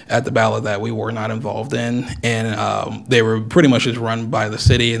renewable, at the ballot that we were not involved in, and they were pretty much just run by the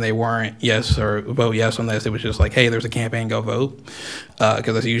city, and they weren't yes or vote yes on this. It was just like, hey, there's a campaign, go vote,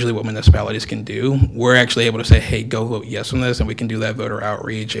 because that's usually what municipalities can do. We're actually able to say, hey, go vote yes on this, and we can do that voter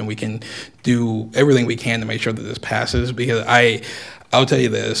outreach, and we can do everything we can to make sure that this passes. Because I'll tell you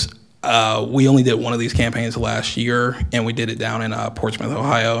this. We only did one of these campaigns last year, and we did it down in Portsmouth,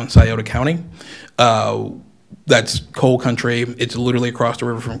 Ohio, in Scioto County. That's coal country. It's literally across the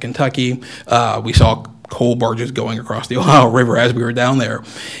river from Kentucky. We saw coal barges going across the Ohio River as we were down there.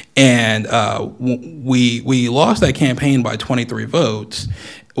 And we lost that campaign by 23 votes,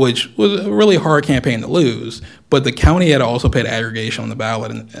 which was a really hard campaign to lose. But the county had also put aggregation on the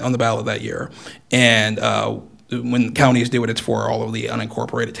ballot that year. And when counties do it, it's for all of the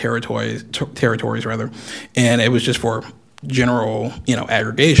unincorporated territories rather, and it was just for general,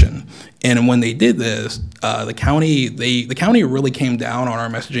 aggregation. And when they did this, the county really came down on our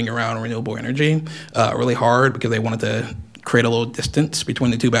messaging around renewable energy really hard, because they wanted to create a little distance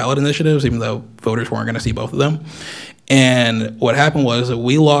between the two ballot initiatives, even though voters weren't going to see both of them. And what happened was that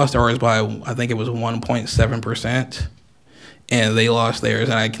we lost ours by, I think it was 1.7%. And they lost theirs,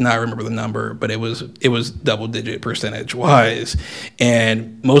 and I cannot remember the number, but it was double-digit percentage-wise,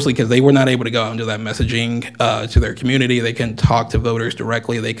 and mostly because they were not able to go out and do that messaging to their community. They couldn't talk to voters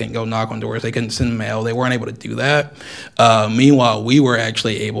directly. They couldn't go knock on doors. They couldn't send mail. They weren't able to do that. Meanwhile, we were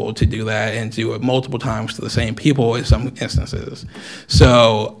actually able to do that and do it multiple times to the same people in some instances.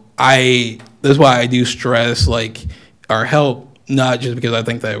 So that's why I do stress our help. Not just because I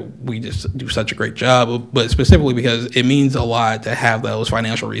think that we just do such a great job, but specifically because it means a lot to have those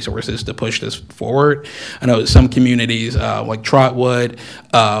financial resources to push this forward. I know some communities, like Trotwood,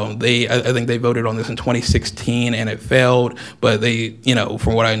 I think they voted on this in 2016 and it failed, but they,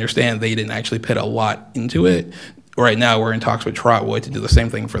 from what I understand, they didn't actually put a lot into it. Right now, we're in talks with Trotwood to do the same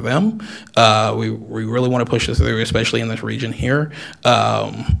thing for them. We really want to push this through, especially in this region here.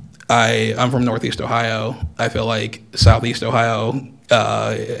 I'm from Northeast Ohio. I feel like Southeast Ohio in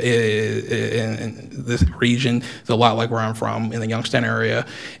this region is a lot like where I'm from in the Youngstown area.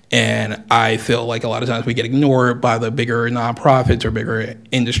 And I feel like a lot of times we get ignored by the bigger nonprofits or bigger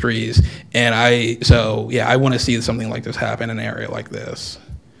industries. And I want to see something like this happen in an area like this.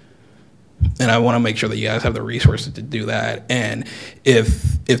 And I want to make sure that you guys have the resources to do that. And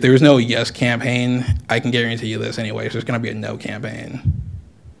if there's no yes campaign, I can guarantee you this anyway, there's going to be a no campaign.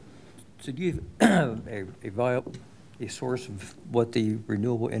 So do you have a source of what the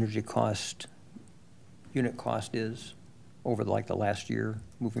renewable energy unit cost is over the last year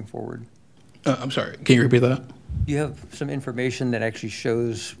moving forward? I'm sorry, can you repeat that? Do you have some information that actually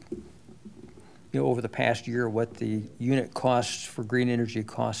shows, over the past year, what the unit costs for green energy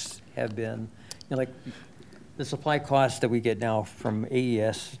costs have been? Like the supply costs that we get now from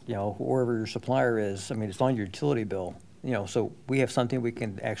AES, whoever your supplier is, it's on your utility bill. So we have something we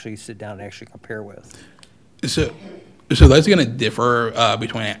can actually sit down and actually compare with. So that's going to differ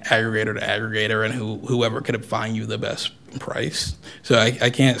between aggregator to aggregator and whoever could find you the best price. So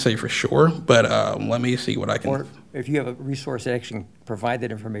I can't say for sure, but let me see what I can. Or if you have a resource that actually can provide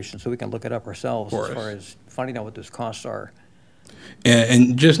that information so we can look it up ourselves as far as finding out what those costs are.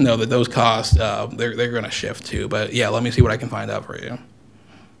 And just know that those costs, they're going to shift too. But yeah, let me see what I can find out for you.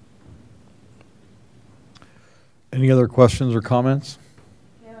 Any other questions or comments?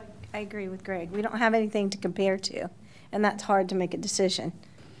 No, I agree with Greg. We don't have anything to compare to, and that's hard to make a decision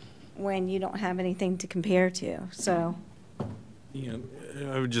when you don't have anything to compare to. So,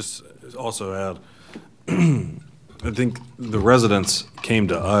 I would just also add, I think the residents came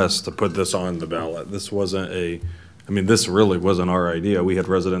to us to put this on the ballot. This wasn't this really wasn't our idea. We had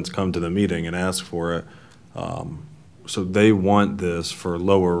residents come to the meeting and ask for it. So they want this for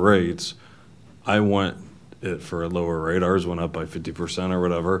lower rates. I want it for a lower rate. Ours went up by 50% or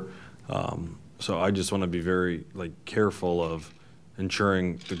whatever. So I just want to be very careful of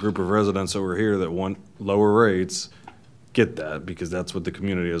ensuring the group of residents over here that want lower rates get that because that's what the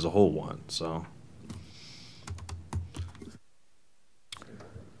community as a whole wants, so.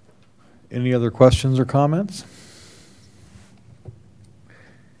 Any other questions or comments?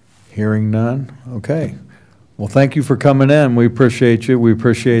 Hearing none? Okay. Well, thank you for coming in. We appreciate you. We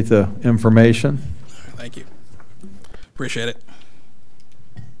appreciate the information. Thank you. Appreciate it.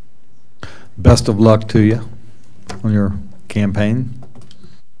 Best of luck to you on your campaign.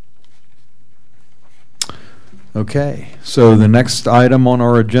 Okay, so the next item on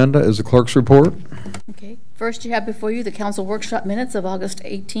our agenda is the clerk's report. Okay. First, you have before you the council workshop minutes of August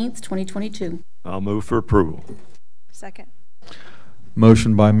 18th, 2022. I'll move for approval. Second.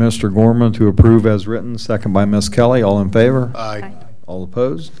 Motion by Mr. Gorman to approve as written, second by Ms. Kelly. All in favor? Aye. All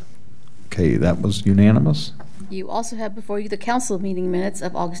opposed? Okay, that was unanimous. You also have before you the council meeting minutes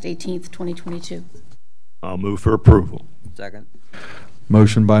of August 18th, 2022. I'll move for approval. Second.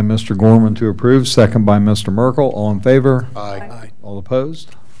 Motion by Mr. Gorman to approve, second by Mr. Merkel. All in favor? Aye. All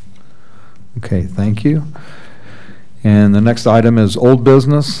opposed? Okay, thank you. And the next item is old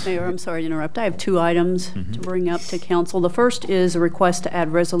business. Mayor, I'm sorry to interrupt. I have two items to bring up to council. The first is a request to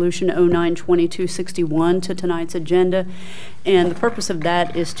add Resolution 09-2261 to tonight's agenda. And the purpose of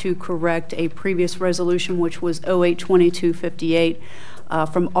that is to correct a previous resolution, which was 08-2258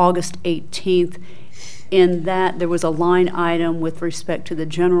 from August 18th. In that, there was a line item with respect to the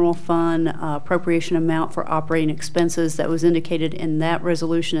general fund appropriation amount for operating expenses that was indicated in that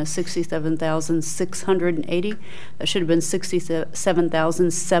resolution as $67,680. That should have been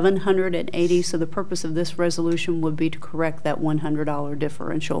 $67,780. So the purpose of this resolution would be to correct that $100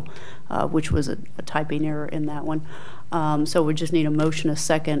 differential, which was a typing error in that one. So we just need a motion, a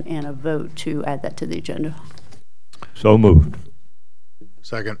second, and a vote to add that to the agenda. So moved.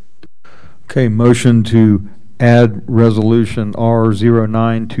 Second. Okay, motion to add resolution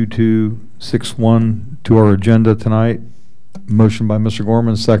R092261 to our agenda tonight. Motion by Mr.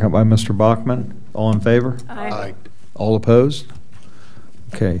 Gorman, second by Mr. Bachman. All in favor? Aye. All opposed?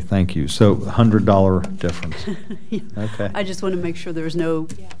 Okay, thank you. So $100 difference. Okay. I just want to make sure there's no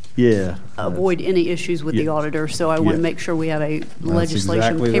Yeah. avoid any issues with the Yeah. auditor, so I want Yeah. to make sure we have a That's legislation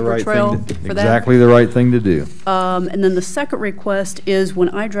exactly the paper right trail thing to- for that. Exactly the right thing to do. And then the second request is when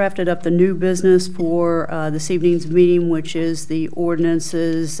I drafted up the new business for this evening's meeting, which is the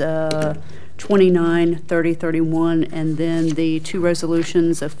ordinances 29, 30, 31, and then the two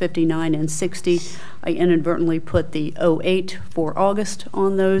resolutions of 59 and 60. I inadvertently put the 08 for August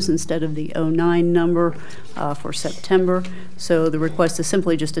on those instead of the 09 number for September. So the request is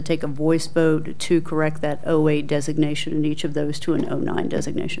simply just to take a voice vote to correct that 08 designation in each of those to an 09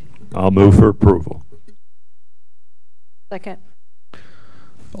 designation. I'll move for approval. Second.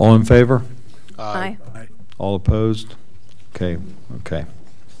 All in favor? Aye. All opposed? Okay, okay.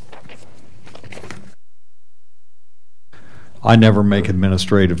 I never make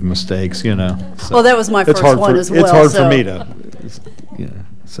administrative mistakes, you know. So Well, that was my it's first hard one for- as well, It's hard for so- me to, yeah,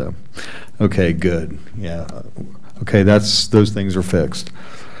 so, okay, good, yeah. Okay, those things are fixed.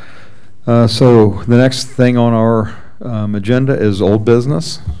 So the next thing on our agenda is old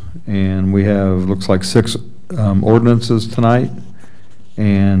business, and we have, looks like 6 ordinances tonight,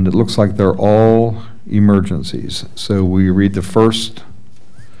 and it looks like they're all emergencies. So we read the first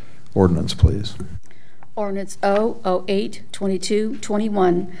ordinance, please. Ordinance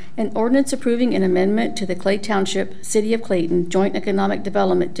 008-2221, an ordinance approving an amendment to the Clay Township, City of Clayton Joint Economic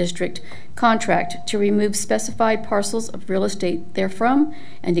Development District contract to remove specified parcels of real estate therefrom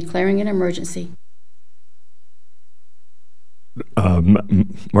and declaring an emergency.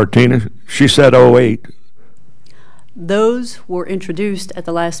 Martina, she said 08. Those were introduced at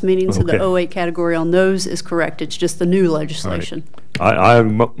the last meeting, so the Okay. 08 category on those is correct. It's just the new legislation. I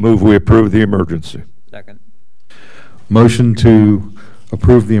move we approve the emergency. Second. Motion to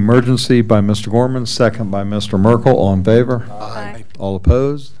approve the emergency by Mr. Gorman, second by Mr. Merkel. All in favor? Aye. All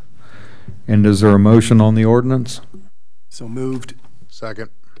opposed? And is there a motion on the ordinance? So moved. Second.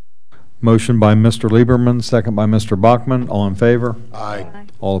 Motion by Mr. Lieberman, second by Mr. Bachman. All in favor? Aye.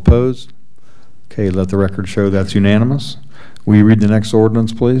 All opposed? Okay, let the record show that's unanimous. Will you read the next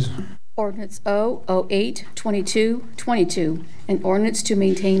ordinance, please? Ordinance 008-2222, an ordinance to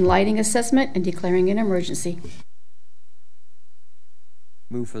maintain lighting assessment and declaring an emergency.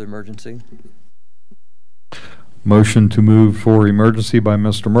 Move for the emergency. Motion to move for emergency by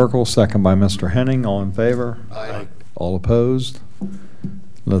Mr. Merkel, second by Mr. Henning. All in favor? Aye. All opposed?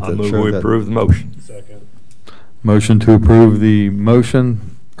 Let I that move show we that. approve the motion. Motion to approve the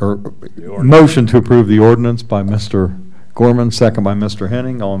motion, or motion to approve the ordinance by Mr. Gorman, second by Mr.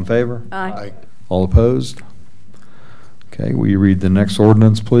 Henning. All in favor? Aye. Aye. All opposed? Okay, will you read the next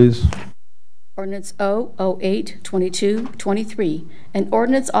ordinance, please? Ordinance 008-2223, an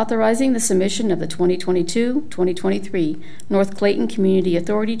ordinance authorizing the submission of the 2022-2023 North Clayton Community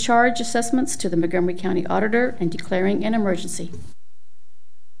Authority charge assessments to the Montgomery County Auditor and declaring an emergency.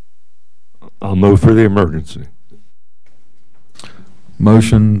 I'll move for the emergency.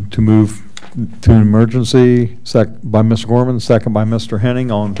 Motion to move to an emergency by Mr. Gorman, second by Mr.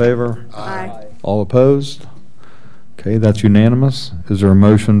 Henning. All in favor? Aye. All opposed? Okay, that's unanimous. Is there a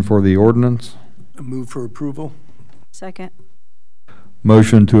motion for the ordinance? Move for approval. Second.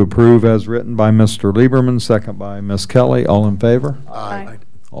 Motion to approve as written by Mr. Lieberman, second by Ms. Kelly. All in favor? Aye.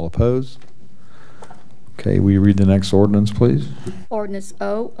 All opposed? Okay, will you read the next ordinance, please? Ordinance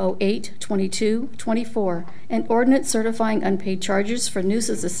 008-2224, an ordinance certifying unpaid charges for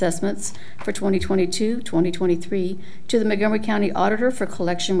nuisance assessments for 2022-2023 to the Montgomery County Auditor for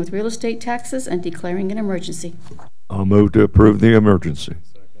collection with real estate taxes and declaring an emergency. I'll move to approve the emergency.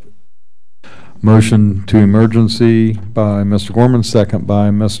 Motion to emergency by Mr. Gorman, second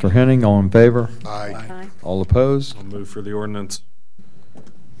by Mr. Henning. All in favor? Aye. All opposed? I'll move for the ordinance.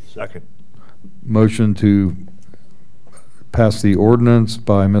 Second. Motion to pass the ordinance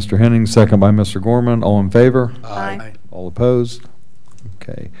by Mr. Henning, second by Mr. Gorman. All in favor? Aye. All opposed?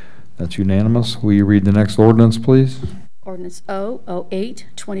 Okay, that's unanimous. Will you read the next ordinance, please? Ordinance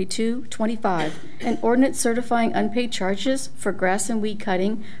 008-2225, an ordinance certifying unpaid charges for grass and weed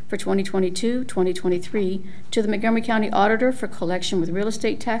cutting for 2022-2023 to the Montgomery County Auditor for collection with real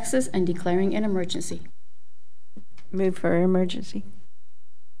estate taxes and declaring an emergency. Move for emergency.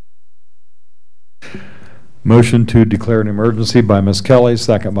 Motion to declare an emergency by Ms. Kelly,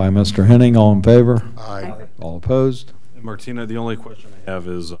 second by Mr. Henning. All in favor? Aye. All opposed? And Martina, the only question I have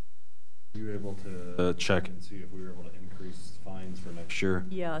is, are you able to check and see if we were able to increase fines for next year?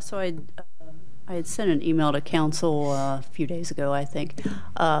 Yeah, so I had sent an email to council a few days ago, I think.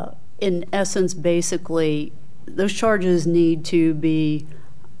 In essence, basically, those charges need to be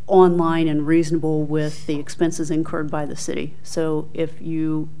online and reasonable with the expenses incurred by the city. So if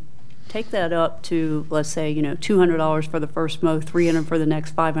you take that up to, let's say, $200 for the first mow, $300 for the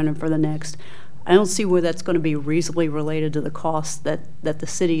next, $500 for the next, I don't see where that's going to be reasonably related to the cost that the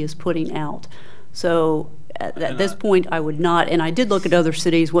city is putting out. So at this point, I would not, and I did look at other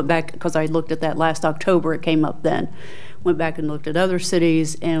cities, went back, because I looked at that last October, it came up then. Went back and looked at other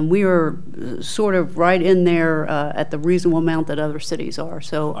cities, and we were sort of right in there at the reasonable amount that other cities are.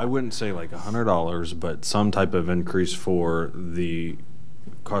 So I wouldn't say like $100, but some type of increase for the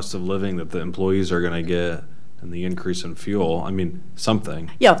cost of living that the employees are going to get and the increase in fuel. I mean, something.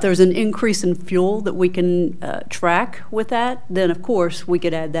 yeah, if there's an increase in fuel that we can track with that, then of course we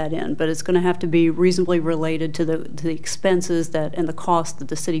could add that in. But it's going to have to be reasonably related to the expenses and the cost that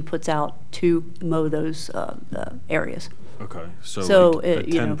the city puts out to mow those areas. Okay, so like a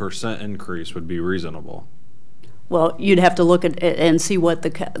 10% increase would be reasonable. Well, you'd have to look at and see what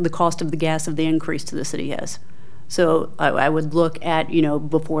the cost of the gas of the increase to the city has. So I would look at,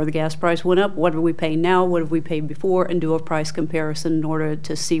 before the gas price went up, what are we paying now, what have we paid before, and do a price comparison in order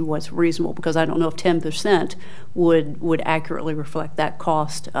to see what's reasonable, because I don't know if 10% would accurately reflect that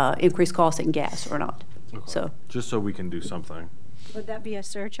cost, increased cost in gas or not. Okay. So just so we can do something. Would that be a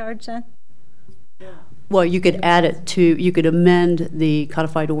surcharge then? well, you could add it to, you could amend the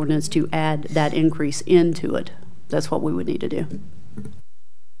codified ordinance to add that increase into it. That's what we would need to do.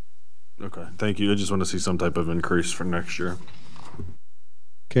 Okay, thank you. I just want to see some type of increase for next year.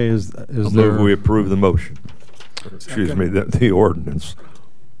 Okay, is I'll there? move we approve the motion. Excuse me, the ordinance.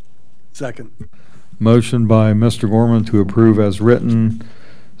 Second. Motion by Mr. Gorman to approve as written,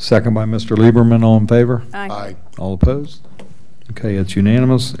 second by Mr. Lieberman. All in favor? Aye. All opposed? Okay, it's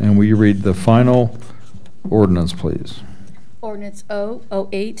unanimous. And will you read the final ordinance, please? Ordinance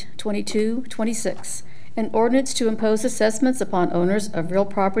 008-2226, an ordinance to impose assessments upon owners of real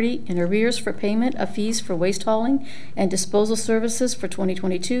property in arrears for payment of fees for waste hauling and disposal services for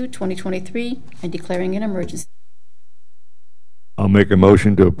 2022, 2023, and declaring an emergency. I'll make a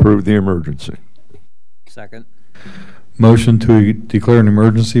motion to approve the emergency. Second. Motion to declare an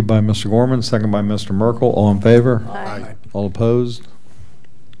emergency by Mr. Gorman, second by Mr. Merkel. All in favor? Aye. All opposed?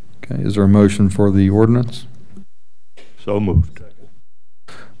 Okay, is there a motion for the ordinance? So moved.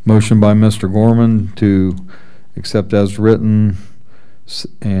 Motion by Mr. Gorman to accept as written,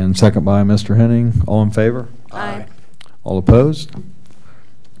 and second by Mr. Henning. All in favor? Aye. All opposed?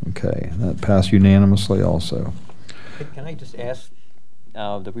 Okay, that passed unanimously also. Can I just ask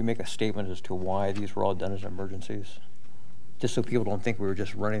that we make a statement as to why these were all done as emergencies? Just so people don't think we were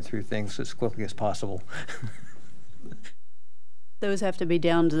just running through things as quickly as possible. Those have to be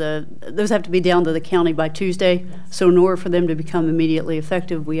down to the county by Tuesday. So in order for them to become immediately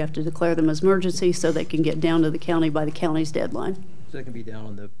effective, we have to declare them as emergency so they can get down to the county by the county's deadline. So they can be down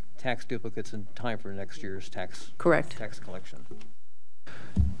on the tax duplicates in time for next year's tax. Correct. Tax collection.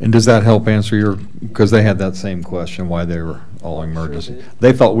 And does that help answer your, because they had that same question, why they were all emergency. Sure.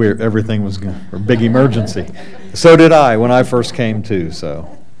 They thought everything was a big emergency. So did I when I first came too, so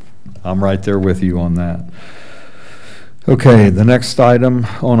I'm right there with you on that. Okay, the next item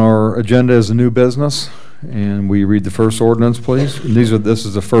on our agenda is a new business, and we read the first ordinance, please. And this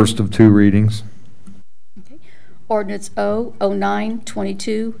is the first of two readings. Ordinance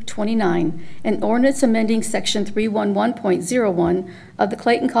 009-2229, an ordinance amending Section 311.01 of the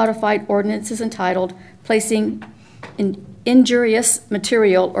Clayton Codified Ordinances entitled Placing Injurious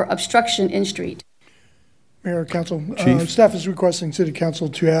Material or Obstruction in Street. Mayor, Council, Chief. staff is requesting City Council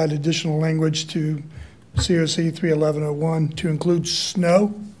to add additional language to COC 31101 to include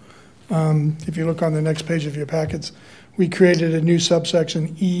snow. If you look on the next page of your packets, we created a new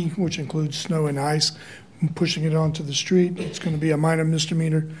subsection E, which includes snow and ice. Pushing it onto the street, it's going to be a minor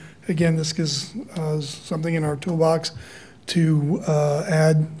misdemeanor. Again, this gives something in our toolbox to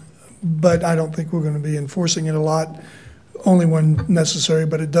add, but I don't think we're going to be enforcing it a lot, only when necessary,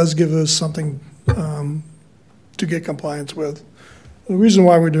 but it does give us something to get compliance with. The reason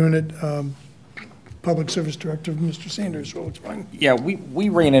why we're doing it, Public Service Director, Mr. Sanders, will explain. Yeah, we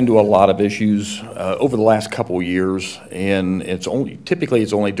ran into a lot of issues over the last couple of years, and typically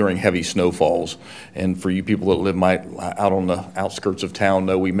it's only during heavy snowfalls. And for you people that live out on the outskirts of town,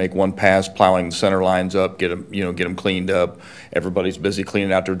 know we make one pass, plowing the center lines up, get them cleaned up. Everybody's busy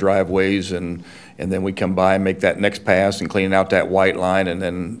cleaning out their driveways, and then we come by and make that next pass and clean out that white line, and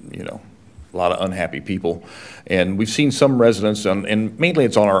then a lot of unhappy people. And we've seen some residents, and mainly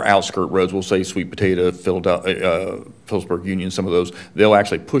it's on our outskirt roads, we'll say Sweet Potato, Phillipsburg Union, some of those, they'll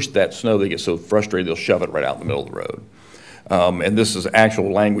actually push that snow, they get so frustrated, they'll shove it right out in the middle of the road. And this is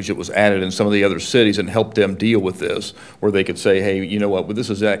actual language that was added in some of the other cities and helped them deal with this, where they could say, hey, you know what, well, this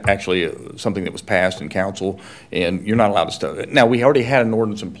is actually something that was passed in council, and you're not allowed to stuff it. Now, we already had an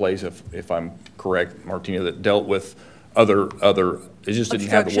ordinance in place, if I'm correct, Martina, that dealt with other, it just didn't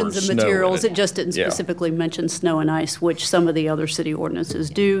have the word Obstructions of snow in materials, it. it just didn't Yeah. specifically mention snow and ice, which some of the other city ordinances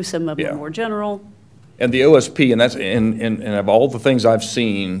do, some of them Yeah. are more general. And the OSP, and that's, and of all the things I've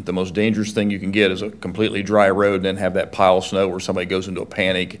seen, the most dangerous thing you can get is a completely dry road and then have that pile of snow where somebody goes into a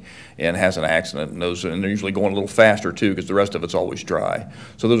panic and has an accident, and they're usually going a little faster too, because the rest of it's always dry.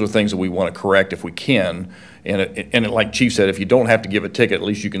 So those are things that we want to correct if we can. And like Chief said, if you don't have to give a ticket, at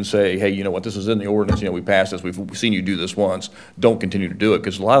least you can say, hey, you know what, this is in the ordinance, we passed this, we've seen you do this once, don't continue to do it,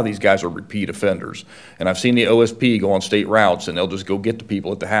 because a lot of these guys are repeat offenders. And I've seen the OSP go on state routes, and they'll just go get the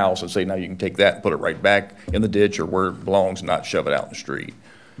people at the house and say, now you can take that and put it right back in the ditch or where it belongs and not shove it out in the street.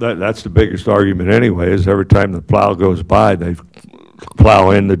 That's the biggest argument anyway, is every time the plow goes by, they plow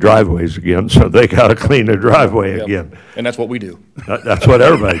in the driveways again, so they gotta clean the driveway Yep. again. And that's what we do. That's what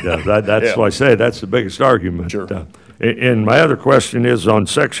everybody does. That's Yeah. why I say that's the biggest argument. Sure. And my other question is on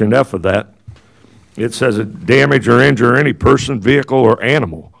section F of that. It says it damage or injure any person, vehicle, or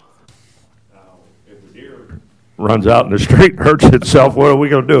animal. Now, if a deer runs out in the street and hurts itself, what are we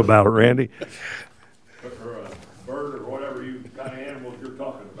gonna do about it, Randy? Or a bird or whatever kind of animals you're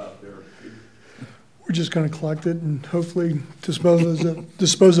talking about there. We're just going to collect it and hopefully dispose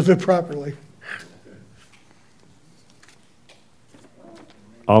of it properly.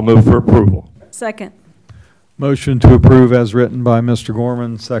 I'll move for approval. Second. Motion to approve as written by Mr.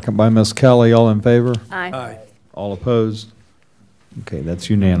 Gorman, second by Ms. Kelly. All in favor? Aye. All opposed? Okay, that's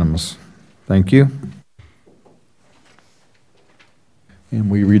unanimous. Thank you. And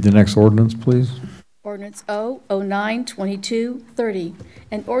we read the next ordinance, please? Ordinance 009-2230,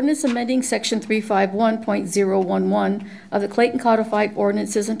 an ordinance amending Section 351.011 of the Clayton Codified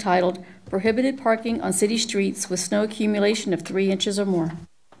Ordinances entitled Prohibited Parking on City Streets with Snow Accumulation of 3 inches or more.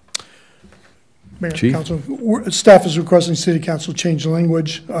 Mayor, Chief? Council, staff is requesting City Council change the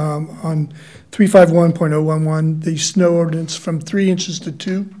language on 351.011, the snow ordinance from 3 inches to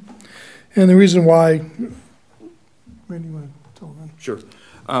 2. And the reason why, Randy, you want to tell them? Sure.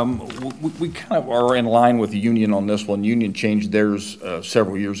 We kind of are in line with the Union on this one. Union changed theirs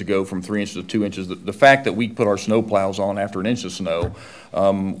several years ago from 3 inches to 2 inches. The fact that we put our snow plows on after an inch of snow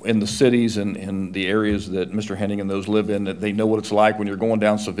in the cities and in the areas that Mr. Henning and those live in, that they know what it's like when you're going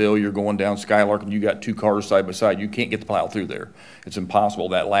down Seville, you're going down Skylark, and you got 2 cars side by side. You can't get the plow through there. It's impossible.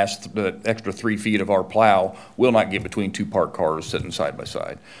 That extra 3 feet of our plow will not get between 2 parked cars sitting side by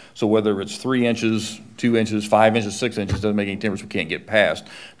side. So whether it's 3 inches, 2 inches, 5 inches, 6 inches, doesn't make any difference. We can't get past.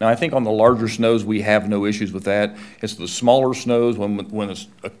 Now, I think on the larger snows, we have no issues with that. It's the smaller snows, when it's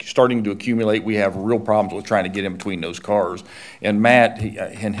starting to accumulate, we have real problems with trying to get in between those cars. And Matt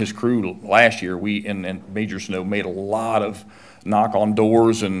and his crew last year, in major snow, made a lot of knock on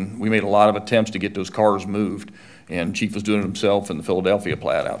doors, and we made a lot of attempts to get those cars moved. And Chief was doing it himself in the Philadelphia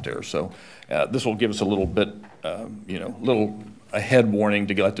plat out there. So this will give us a little bit, little a head warning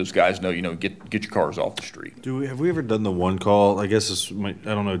to let those guys know, get your cars off the street. Have we ever done the one call? I guess I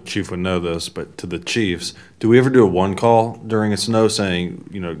don't know if Chief would know this, but to the chiefs, do we ever do a one call during a snow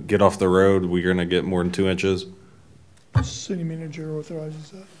saying, get off the road, we're going to get more than 2 inches? City manager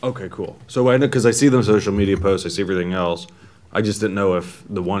authorizes that. Okay, cool. So I know, because I see them social media posts, I see everything else. I just didn't know if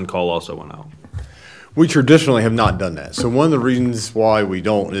the one call also went out. We traditionally have not done that. So one of the reasons why we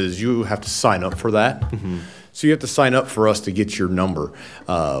don't is you have to sign up for that. Mm-hmm. So you have to sign up for us to get your number.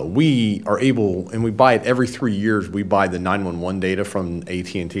 We are able, and we buy it every 3 years, we buy the 911 data from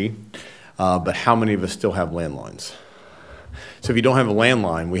AT&T, but how many of us still have landlines? So if you don't have a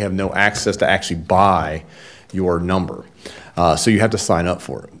landline, we have no access to actually buy your number. So you have to sign up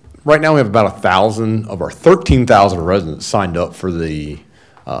for it. Right now we have about 1,000 of our 13,000 residents signed up for the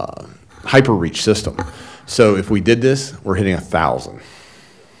HyperReach system. So if we did this, we're hitting 1,000.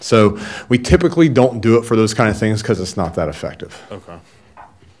 So we typically don't do it for those kind of things because it's not that effective. Okay.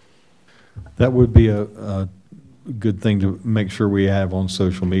 That would be a good thing to make sure we have on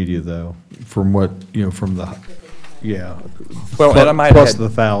social media, though, from what, from the, yeah. Well, and I might plus add, the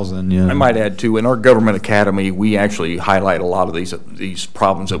 1,000, yeah. I might add, too, in our government academy, we actually highlight a lot of these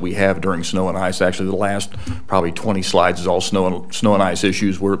problems that we have during snow and ice. Actually, the last probably 20 slides is all snow and ice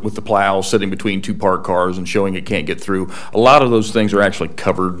issues with the plow sitting between two parked cars and showing it can't get through. A lot of those things are actually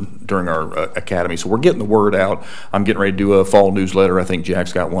covered during our academy, so we're getting the word out. I'm getting ready to do a fall newsletter. I think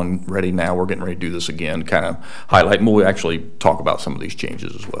Jack's got one ready now. We're getting ready to do this again, kind of highlight, and we'll actually talk about some of these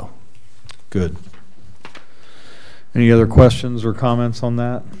changes as well. Good. Any other questions or comments on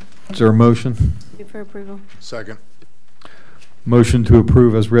that? Is there a motion? Move for approval. Second. Motion to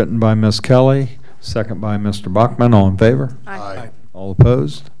approve as written by Ms. Kelly, second by Mr. Bachman. All in favor? Aye. All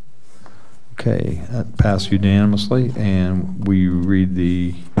opposed? Okay, that passed unanimously, and we read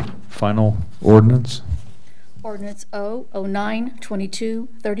the final ordinance. Ordinance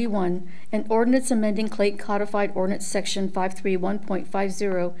O-09-2231, an ordinance amending Clayton Codified Ordinance Section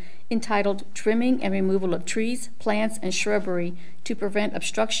 531.50 entitled Trimming and Removal of Trees, Plants, and Shrubbery to Prevent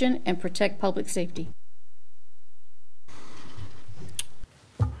Obstruction and Protect Public Safety.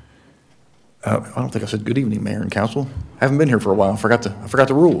 I don't think I said good evening, Mayor and Council. I haven't been here for a while. I forgot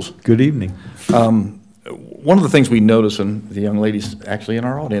the rules. Good evening. One of the things we noticed, and the young ladies actually in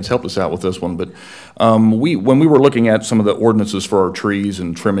our audience helped us out with this one, but when we were looking at some of the ordinances for our trees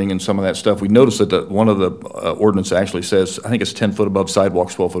and trimming and some of that stuff, we noticed that one of the ordinance actually says, I think it's 10 foot above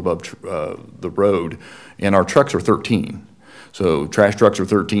sidewalks, 12 foot above the road, and our trucks are 13. So trash trucks are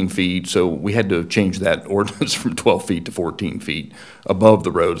 13 feet, so we had to change that ordinance from 12 feet to 14 feet above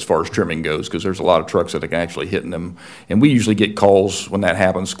the road as far as trimming goes, because there's a lot of trucks that are actually hitting them. And we usually get calls when that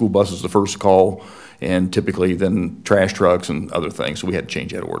happens. School bus is the first call, and typically then trash trucks and other things. So we had to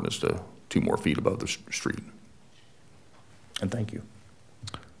change that ordinance to 2 more feet above the street. And thank you.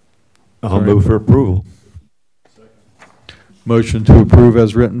 I'll move for approval. Motion to approve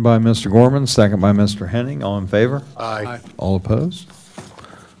as written by Mr. Gorman, second by Mr. Henning. All in favor? Aye. All opposed?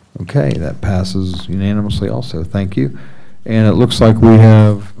 Okay, that passes unanimously also. Thank you. And it looks like we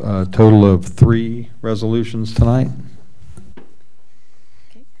have a total of 3 resolutions tonight.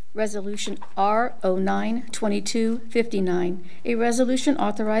 Resolution R09-2259, a resolution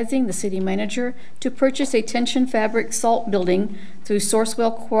authorizing the city manager to purchase a tension fabric salt building through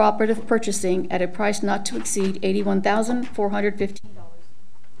Sourcewell Cooperative Purchasing at a price not to exceed $81,415.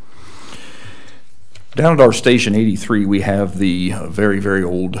 Down at our Station 83, we have the very, very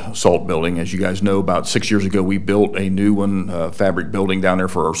old salt building. As you guys know, about 6 years ago, we built a new one, fabric building down there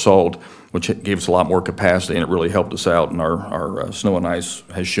for our salt, which gave us a lot more capacity, and it really helped us out, and our snow and ice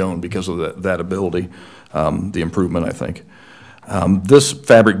has shown because of that ability, the improvement, I think. This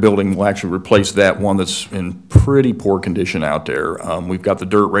fabric building will actually replace that one that's in pretty poor condition out there. We've got the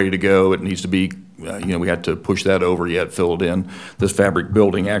dirt ready to go. It needs to be, we had to push that over yet, fill it in. This fabric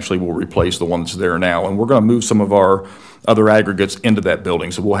building actually will replace the one that's there now, and we're going to move some of our other aggregates into that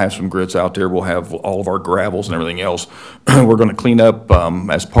building. So we'll have some grits out there. We'll have all of our gravels and everything else. We're going to clean up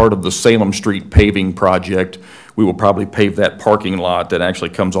as part of the Salem Street paving project. We will probably pave that parking lot that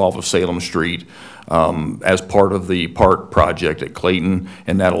actually comes off of Salem Street as part of the park project at Clayton,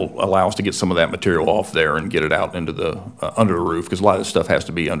 and that'll allow us to get some of that material off there and get it out into the under the roof, because a lot of this stuff has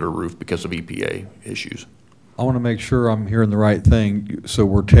to be under the roof because of EPA issues. I want to make sure I'm hearing the right thing. So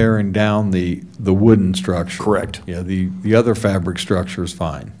we're tearing down the wooden structure? Correct. Yeah, the other fabric structure is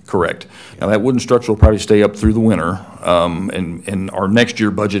fine. Correct. Now, that wooden structure will probably stay up through the winter. And our next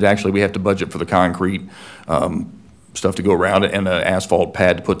year budget, actually, we have to budget for the concrete stuff to go around it and an asphalt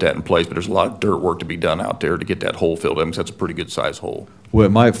pad to put that in place. But there's a lot of dirt work to be done out there to get that hole filled in, because that's a pretty good size hole. Well,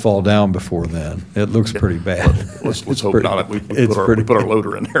 it might fall down before then. It looks pretty bad. Let's hope not. We put our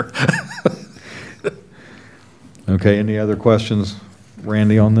loader in there. Okay, any other questions,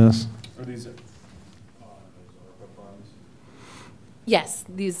 Randy, on this? Are these ARPA funds? Yes,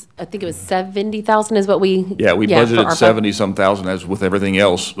 these, I think it was 70,000 is what we. Yeah, we for budgeted ARPA. 70-some thousand. As with everything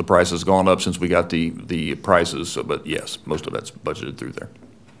else, the price has gone up since we got the prices. So, but yes, most of that's budgeted through there.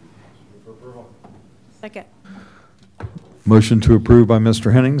 Second. Motion to approve by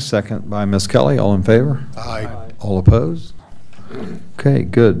Mr. Hennings, second by Ms. Kelly. All in favor? Aye. All opposed? Okay,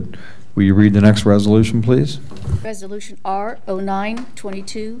 good. Will you read the next resolution, please? Resolution R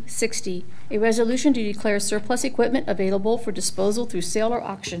 09-2260, a resolution to declare surplus equipment available for disposal through sale or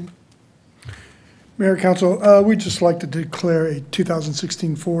auction. Mayor, Council, we'd just like to declare a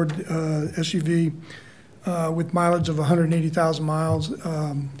 2016 Ford SUV with mileage of 180,000 miles.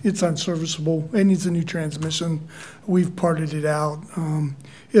 It's unserviceable. It needs a new transmission. We've parted it out.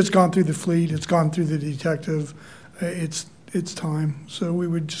 It's gone through the fleet. It's gone through the detective. It's time. So we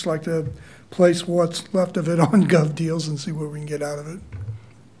would just like to place what's left of it on Gov Deals and see what we can get out of it.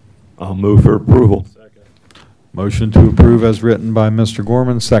 I'll move for approval. Motion to approve as written by Mr.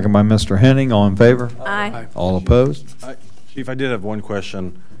 Gorman, second by Mr. Henning. All in favor? Aye. All opposed? Chief, I did have one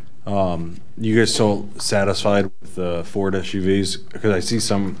question. You guys still satisfied with the Ford SUVs? Because I see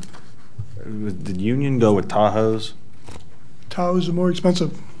some, did Union go with Tahoes? Tahoes are more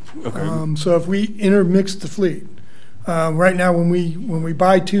expensive. Okay. So if we intermix the fleet, right now when we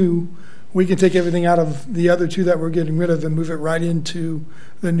buy two, we can take everything out of the other two that we're getting rid of and move it right into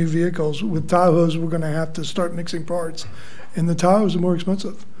the new vehicles. With Tahoes, we're going to have to start mixing parts, and the Tahoes are more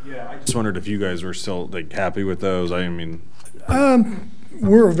expensive. Yeah, I just wondered if you guys were still like happy with those. I mean,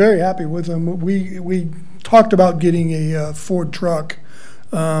 we're very happy with them. We talked about getting a Ford truck,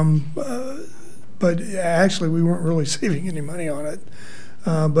 but actually we weren't really saving any money on it.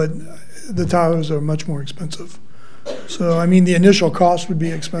 But the Tahoes are much more expensive. So, I mean, the initial cost would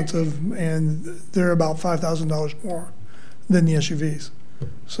be expensive, and they're about $5,000 more than the SUVs.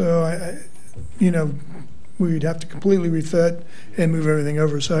 So, we'd have to completely refit and move everything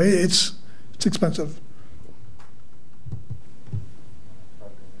over. So it's expensive.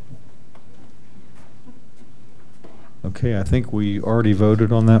 Okay, I think we already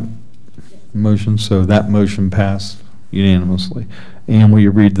voted on that motion, so that motion passed unanimously. And will you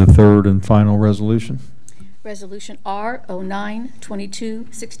read the third and final resolution? Resolution R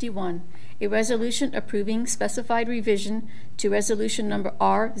 09-2261, a resolution approving specified revision to resolution number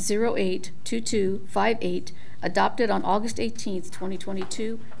R 08-2258, adopted on August 18th,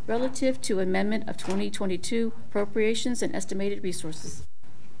 2022, relative to amendment of 2022 appropriations and estimated resources.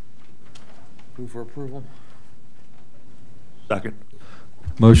 Move for approval. Second.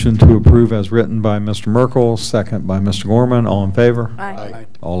 Motion to approve as written by Mr. Merkel, second by Mr. Gorman. All in favor? Aye.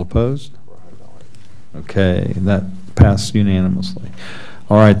 All opposed? Okay, that passed unanimously.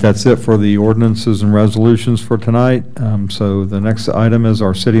 All right, that's it for the ordinances and resolutions for tonight. So the next item is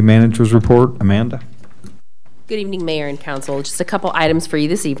our city manager's report. Amanda? Good evening, Mayor and Council. Just a couple items for you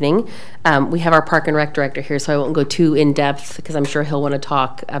this evening. We have our Park and Rec Director here, so I won't go too in-depth because I'm sure he'll want to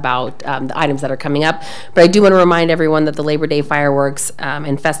talk about the items that are coming up. But I do want to remind everyone that the Labor Day fireworks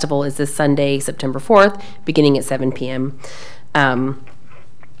and festival is this Sunday, September 4th, beginning at 7 p.m.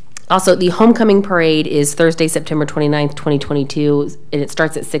 Also, the homecoming parade is Thursday, September 29th, 2022, and it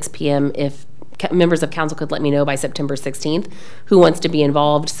starts at 6 p.m. If members of council could let me know by September 16th who wants to be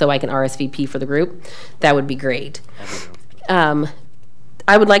involved so I can RSVP for the group, that would be great.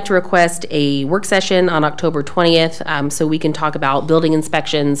 I would like to request a work session on October 20th so we can talk about building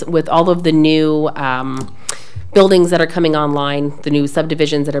inspections with all of the new buildings that are coming online, the new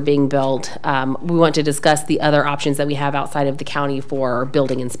subdivisions that are being built. We want to discuss the other options that we have outside of the county for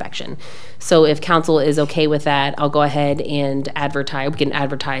building inspection. So if council is okay with that, I'll go ahead and advertise. We can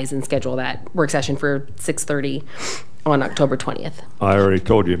advertise and schedule that work session for 6:30 on October 20th. I already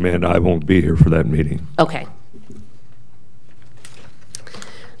told you, Amanda, I won't be here for that meeting. Okay.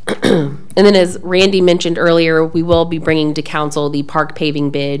 And then as Randy mentioned earlier, we will be bringing to council the park paving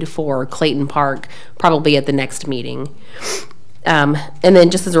bid for Clayton Park probably at the next meeting. And then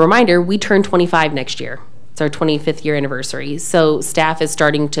just as a reminder, we turn 25 next year. It's our 25th year anniversary. So staff is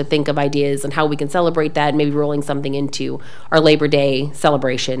starting to think of ideas on how we can celebrate that, maybe rolling something into our Labor Day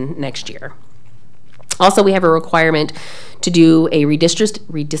celebration next year. Also, we have a requirement to do a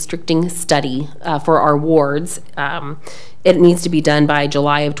redistricting study for our wards. It needs to be done by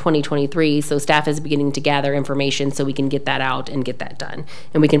July of 2023, so staff is beginning to gather information so we can get that out and get that done,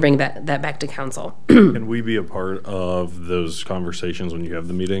 and we can bring that back to council. Can we be a part of those conversations when you have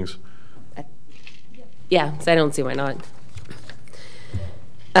the meetings? Yeah, so I don't see why not.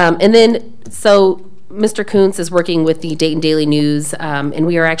 And then, so Mr. Kuntz is working with the Dayton Daily News, and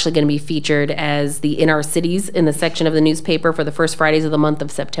we are actually going to be featured as in our cities in the section of the newspaper for the first Fridays of the month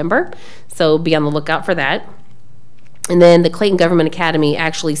of September. So be on the lookout for that. And then the Clayton Government Academy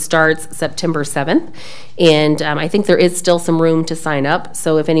actually starts September 7th. And I think there is still some room to sign up.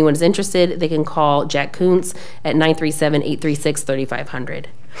 So if anyone is interested, they can call Jack Kuntz at 937-836-3500.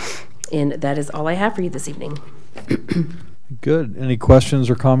 And that is all I have for you this evening. Good. Any questions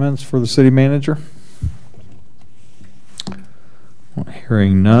or comments for the city manager?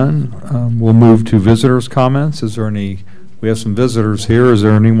 Hearing none, we'll move to visitors' comments. Is there any, we have some visitors here. Is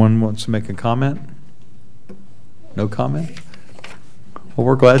there anyone who wants to make a comment? No comment? Well,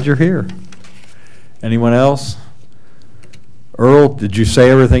 we're glad you're here. Anyone else? Earl, did you say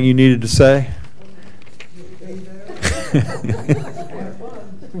everything you needed to say?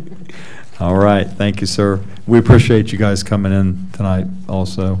 All right, thank you, sir. We appreciate you guys coming in tonight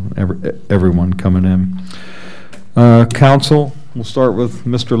also, everyone coming in. Council, we'll start with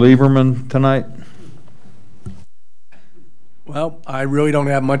Mr. Lieberman tonight. Well, I really don't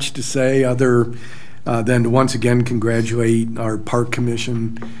have much to say other than to once again congratulate our park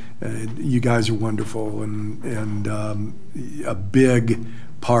commission. You guys are wonderful and a big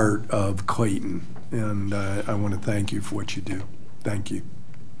part of Clayton. And I want to thank you for what you do. Thank you.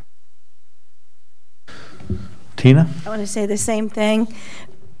 Tina? I want to say the same thing,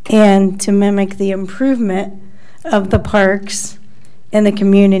 and to mimic the improvement of the parks in the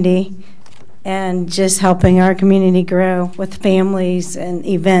community and just helping our community grow with families and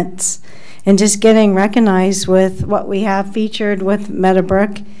events and just getting recognized with what we have featured with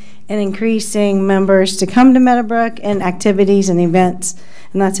Meadowbrook and increasing members to come to Meadowbrook and activities and events.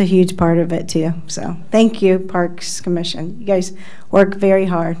 And that's a huge part of it too. So thank you, Parks Commission. You guys work very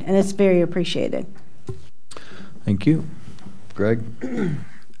hard and it's very appreciated. Thank you. Greg?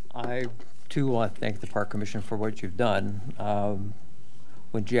 I, too, want to thank the Park Commission for what you've done.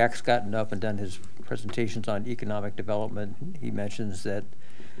 When Jack's gotten up and done his presentations on economic development, he mentions that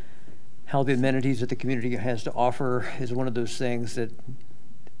how the amenities that the community has to offer is one of those things that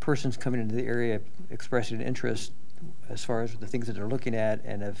persons coming into the area expressing an interest as far as the things that they're looking at,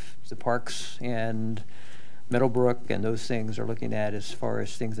 and if the parks and Meadowbrook and those things are looking at as far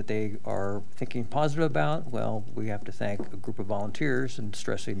as things that they are thinking positive about, well, we have to thank a group of volunteers, and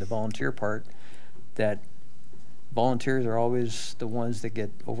stressing the volunteer part, that volunteers are always the ones that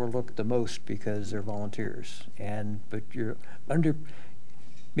get overlooked the most because they're volunteers. But you're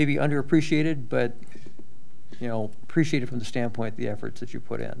maybe underappreciated, but appreciated from the standpoint of the efforts that you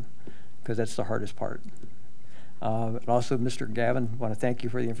put in, because that's the hardest part. And also, Mr. Gavin, I want to thank you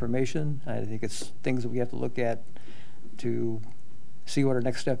for the information. I think it's things that we have to look at to see what our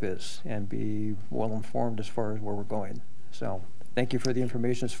next step is and be well informed as far as where we're going. So thank you for the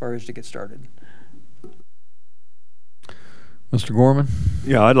information as far as to get started. Mr. Gorman?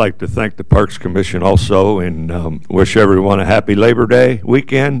 Yeah, I'd like to thank the Parks Commission also, and wish everyone a happy Labor Day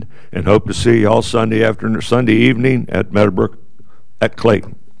weekend, and hope to see you all Sunday afternoon, Sunday evening at Meadowbrook at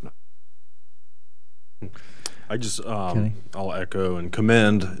Clayton. I just, I'll echo and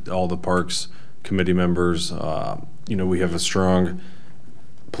commend all the Parks Committee members. We have a strong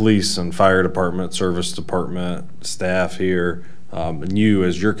police and fire department, service department, staff here, and you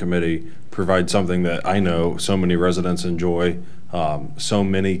as your committee provide something that I know so many residents enjoy, so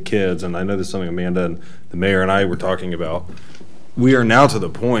many kids, and I know this is something Amanda and the mayor and I were talking about. We are now to the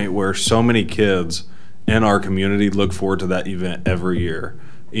point where so many kids in our community look forward to that event every year.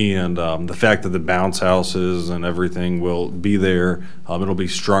 And the fact that the bounce houses and everything will be there, it'll be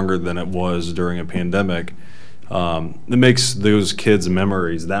stronger than it was during a pandemic. It makes those kids'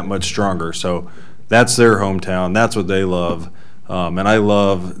 memories that much stronger. So that's their hometown. That's what they love. And I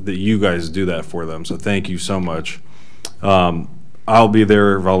love that you guys do that for them. So thank you so much. I'll be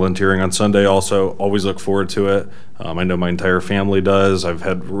there volunteering on Sunday also. Always look forward to it. I know my entire family does. I've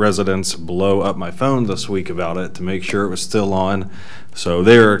had residents blow up my phone this week about it to make sure it was still on. So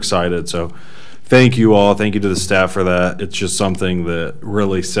they're excited. So thank you all. Thank you to the staff for that. It's just something that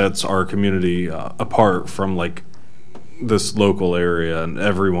really sets our community apart from like this local area, and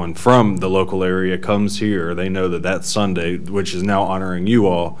everyone from the local area comes here. They know that that Sunday, which is now honoring you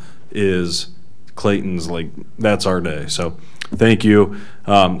all, is Clayton's like, that's our day. So thank you.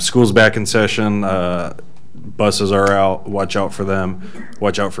 School's back in session. Buses are out. Watch out for them.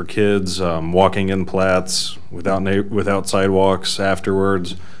 Watch out for kids walking in Platts without sidewalks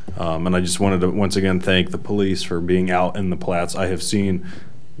afterwards. And I just wanted to once again thank the police for being out in the Platts. I have seen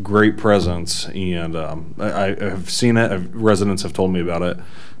great presence, and I have seen it. Residents have told me about it.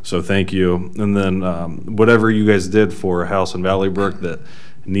 So thank you. And then whatever you guys did for a house in Valley Brook that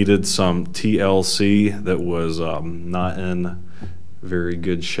needed some TLC that was not in very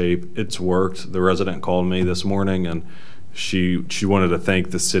good shape, it's worked. The resident called me this morning, and she wanted to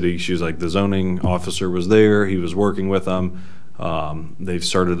thank the city. She was like, the zoning officer was there. He was working with them. They've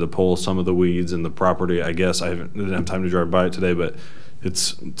started to pull some of the weeds in the property. I guess didn't have time to drive by it today, but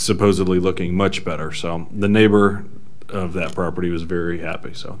it's supposedly looking much better. So the neighbor of that property was very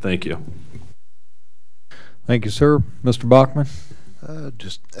happy. So thank you. Thank you, sir. Mr. Bachman?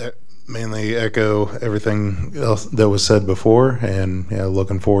 Just mainly echo everything else that was said before, and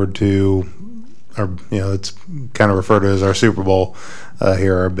looking forward to our, it's kind of referred to as our Super Bowl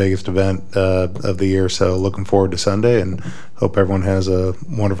here, our biggest event of the year. So looking forward to Sunday, and hope everyone has a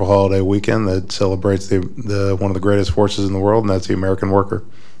wonderful holiday weekend that celebrates the one of the greatest forces in the world, and that's the American worker.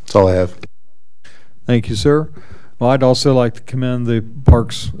 That's all I have. Thank you, sir. Well, I'd also like to commend the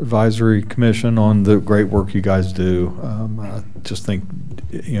Parks Advisory Commission on the great work you guys do. I just think,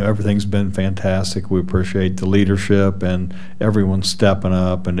 everything's been fantastic. We appreciate the leadership and everyone stepping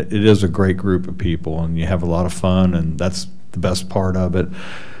up, and it is a great group of people, and you have a lot of fun, and that's the best part of it.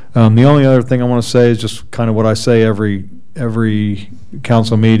 The only other thing I want to say is just kind of what I say every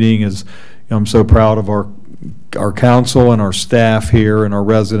council meeting is, I'm so proud of our council and our staff here and our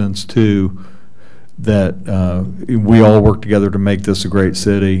residents too, that we all work together to make this a great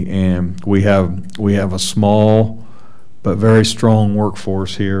city, and we have a small but very strong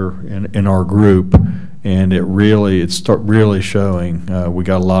workforce here in our group, and it's really showing. We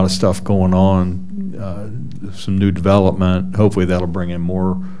got a lot of stuff going on, some new development. Hopefully that'll bring in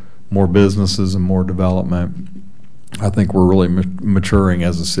more businesses and more development. I think we're really maturing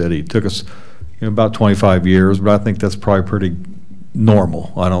as a city. It took us about 25 years, but I think that's probably pretty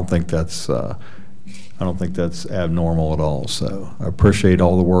normal. I don't think that's abnormal at all. So I appreciate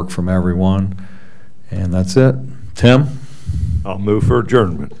all the work from everyone, and that's it. Tim? I'll move for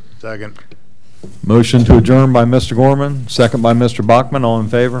adjournment. Second. Motion to adjourn by Mr. Gorman, second by Mr. Bachman. All in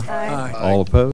favor? Aye. All opposed?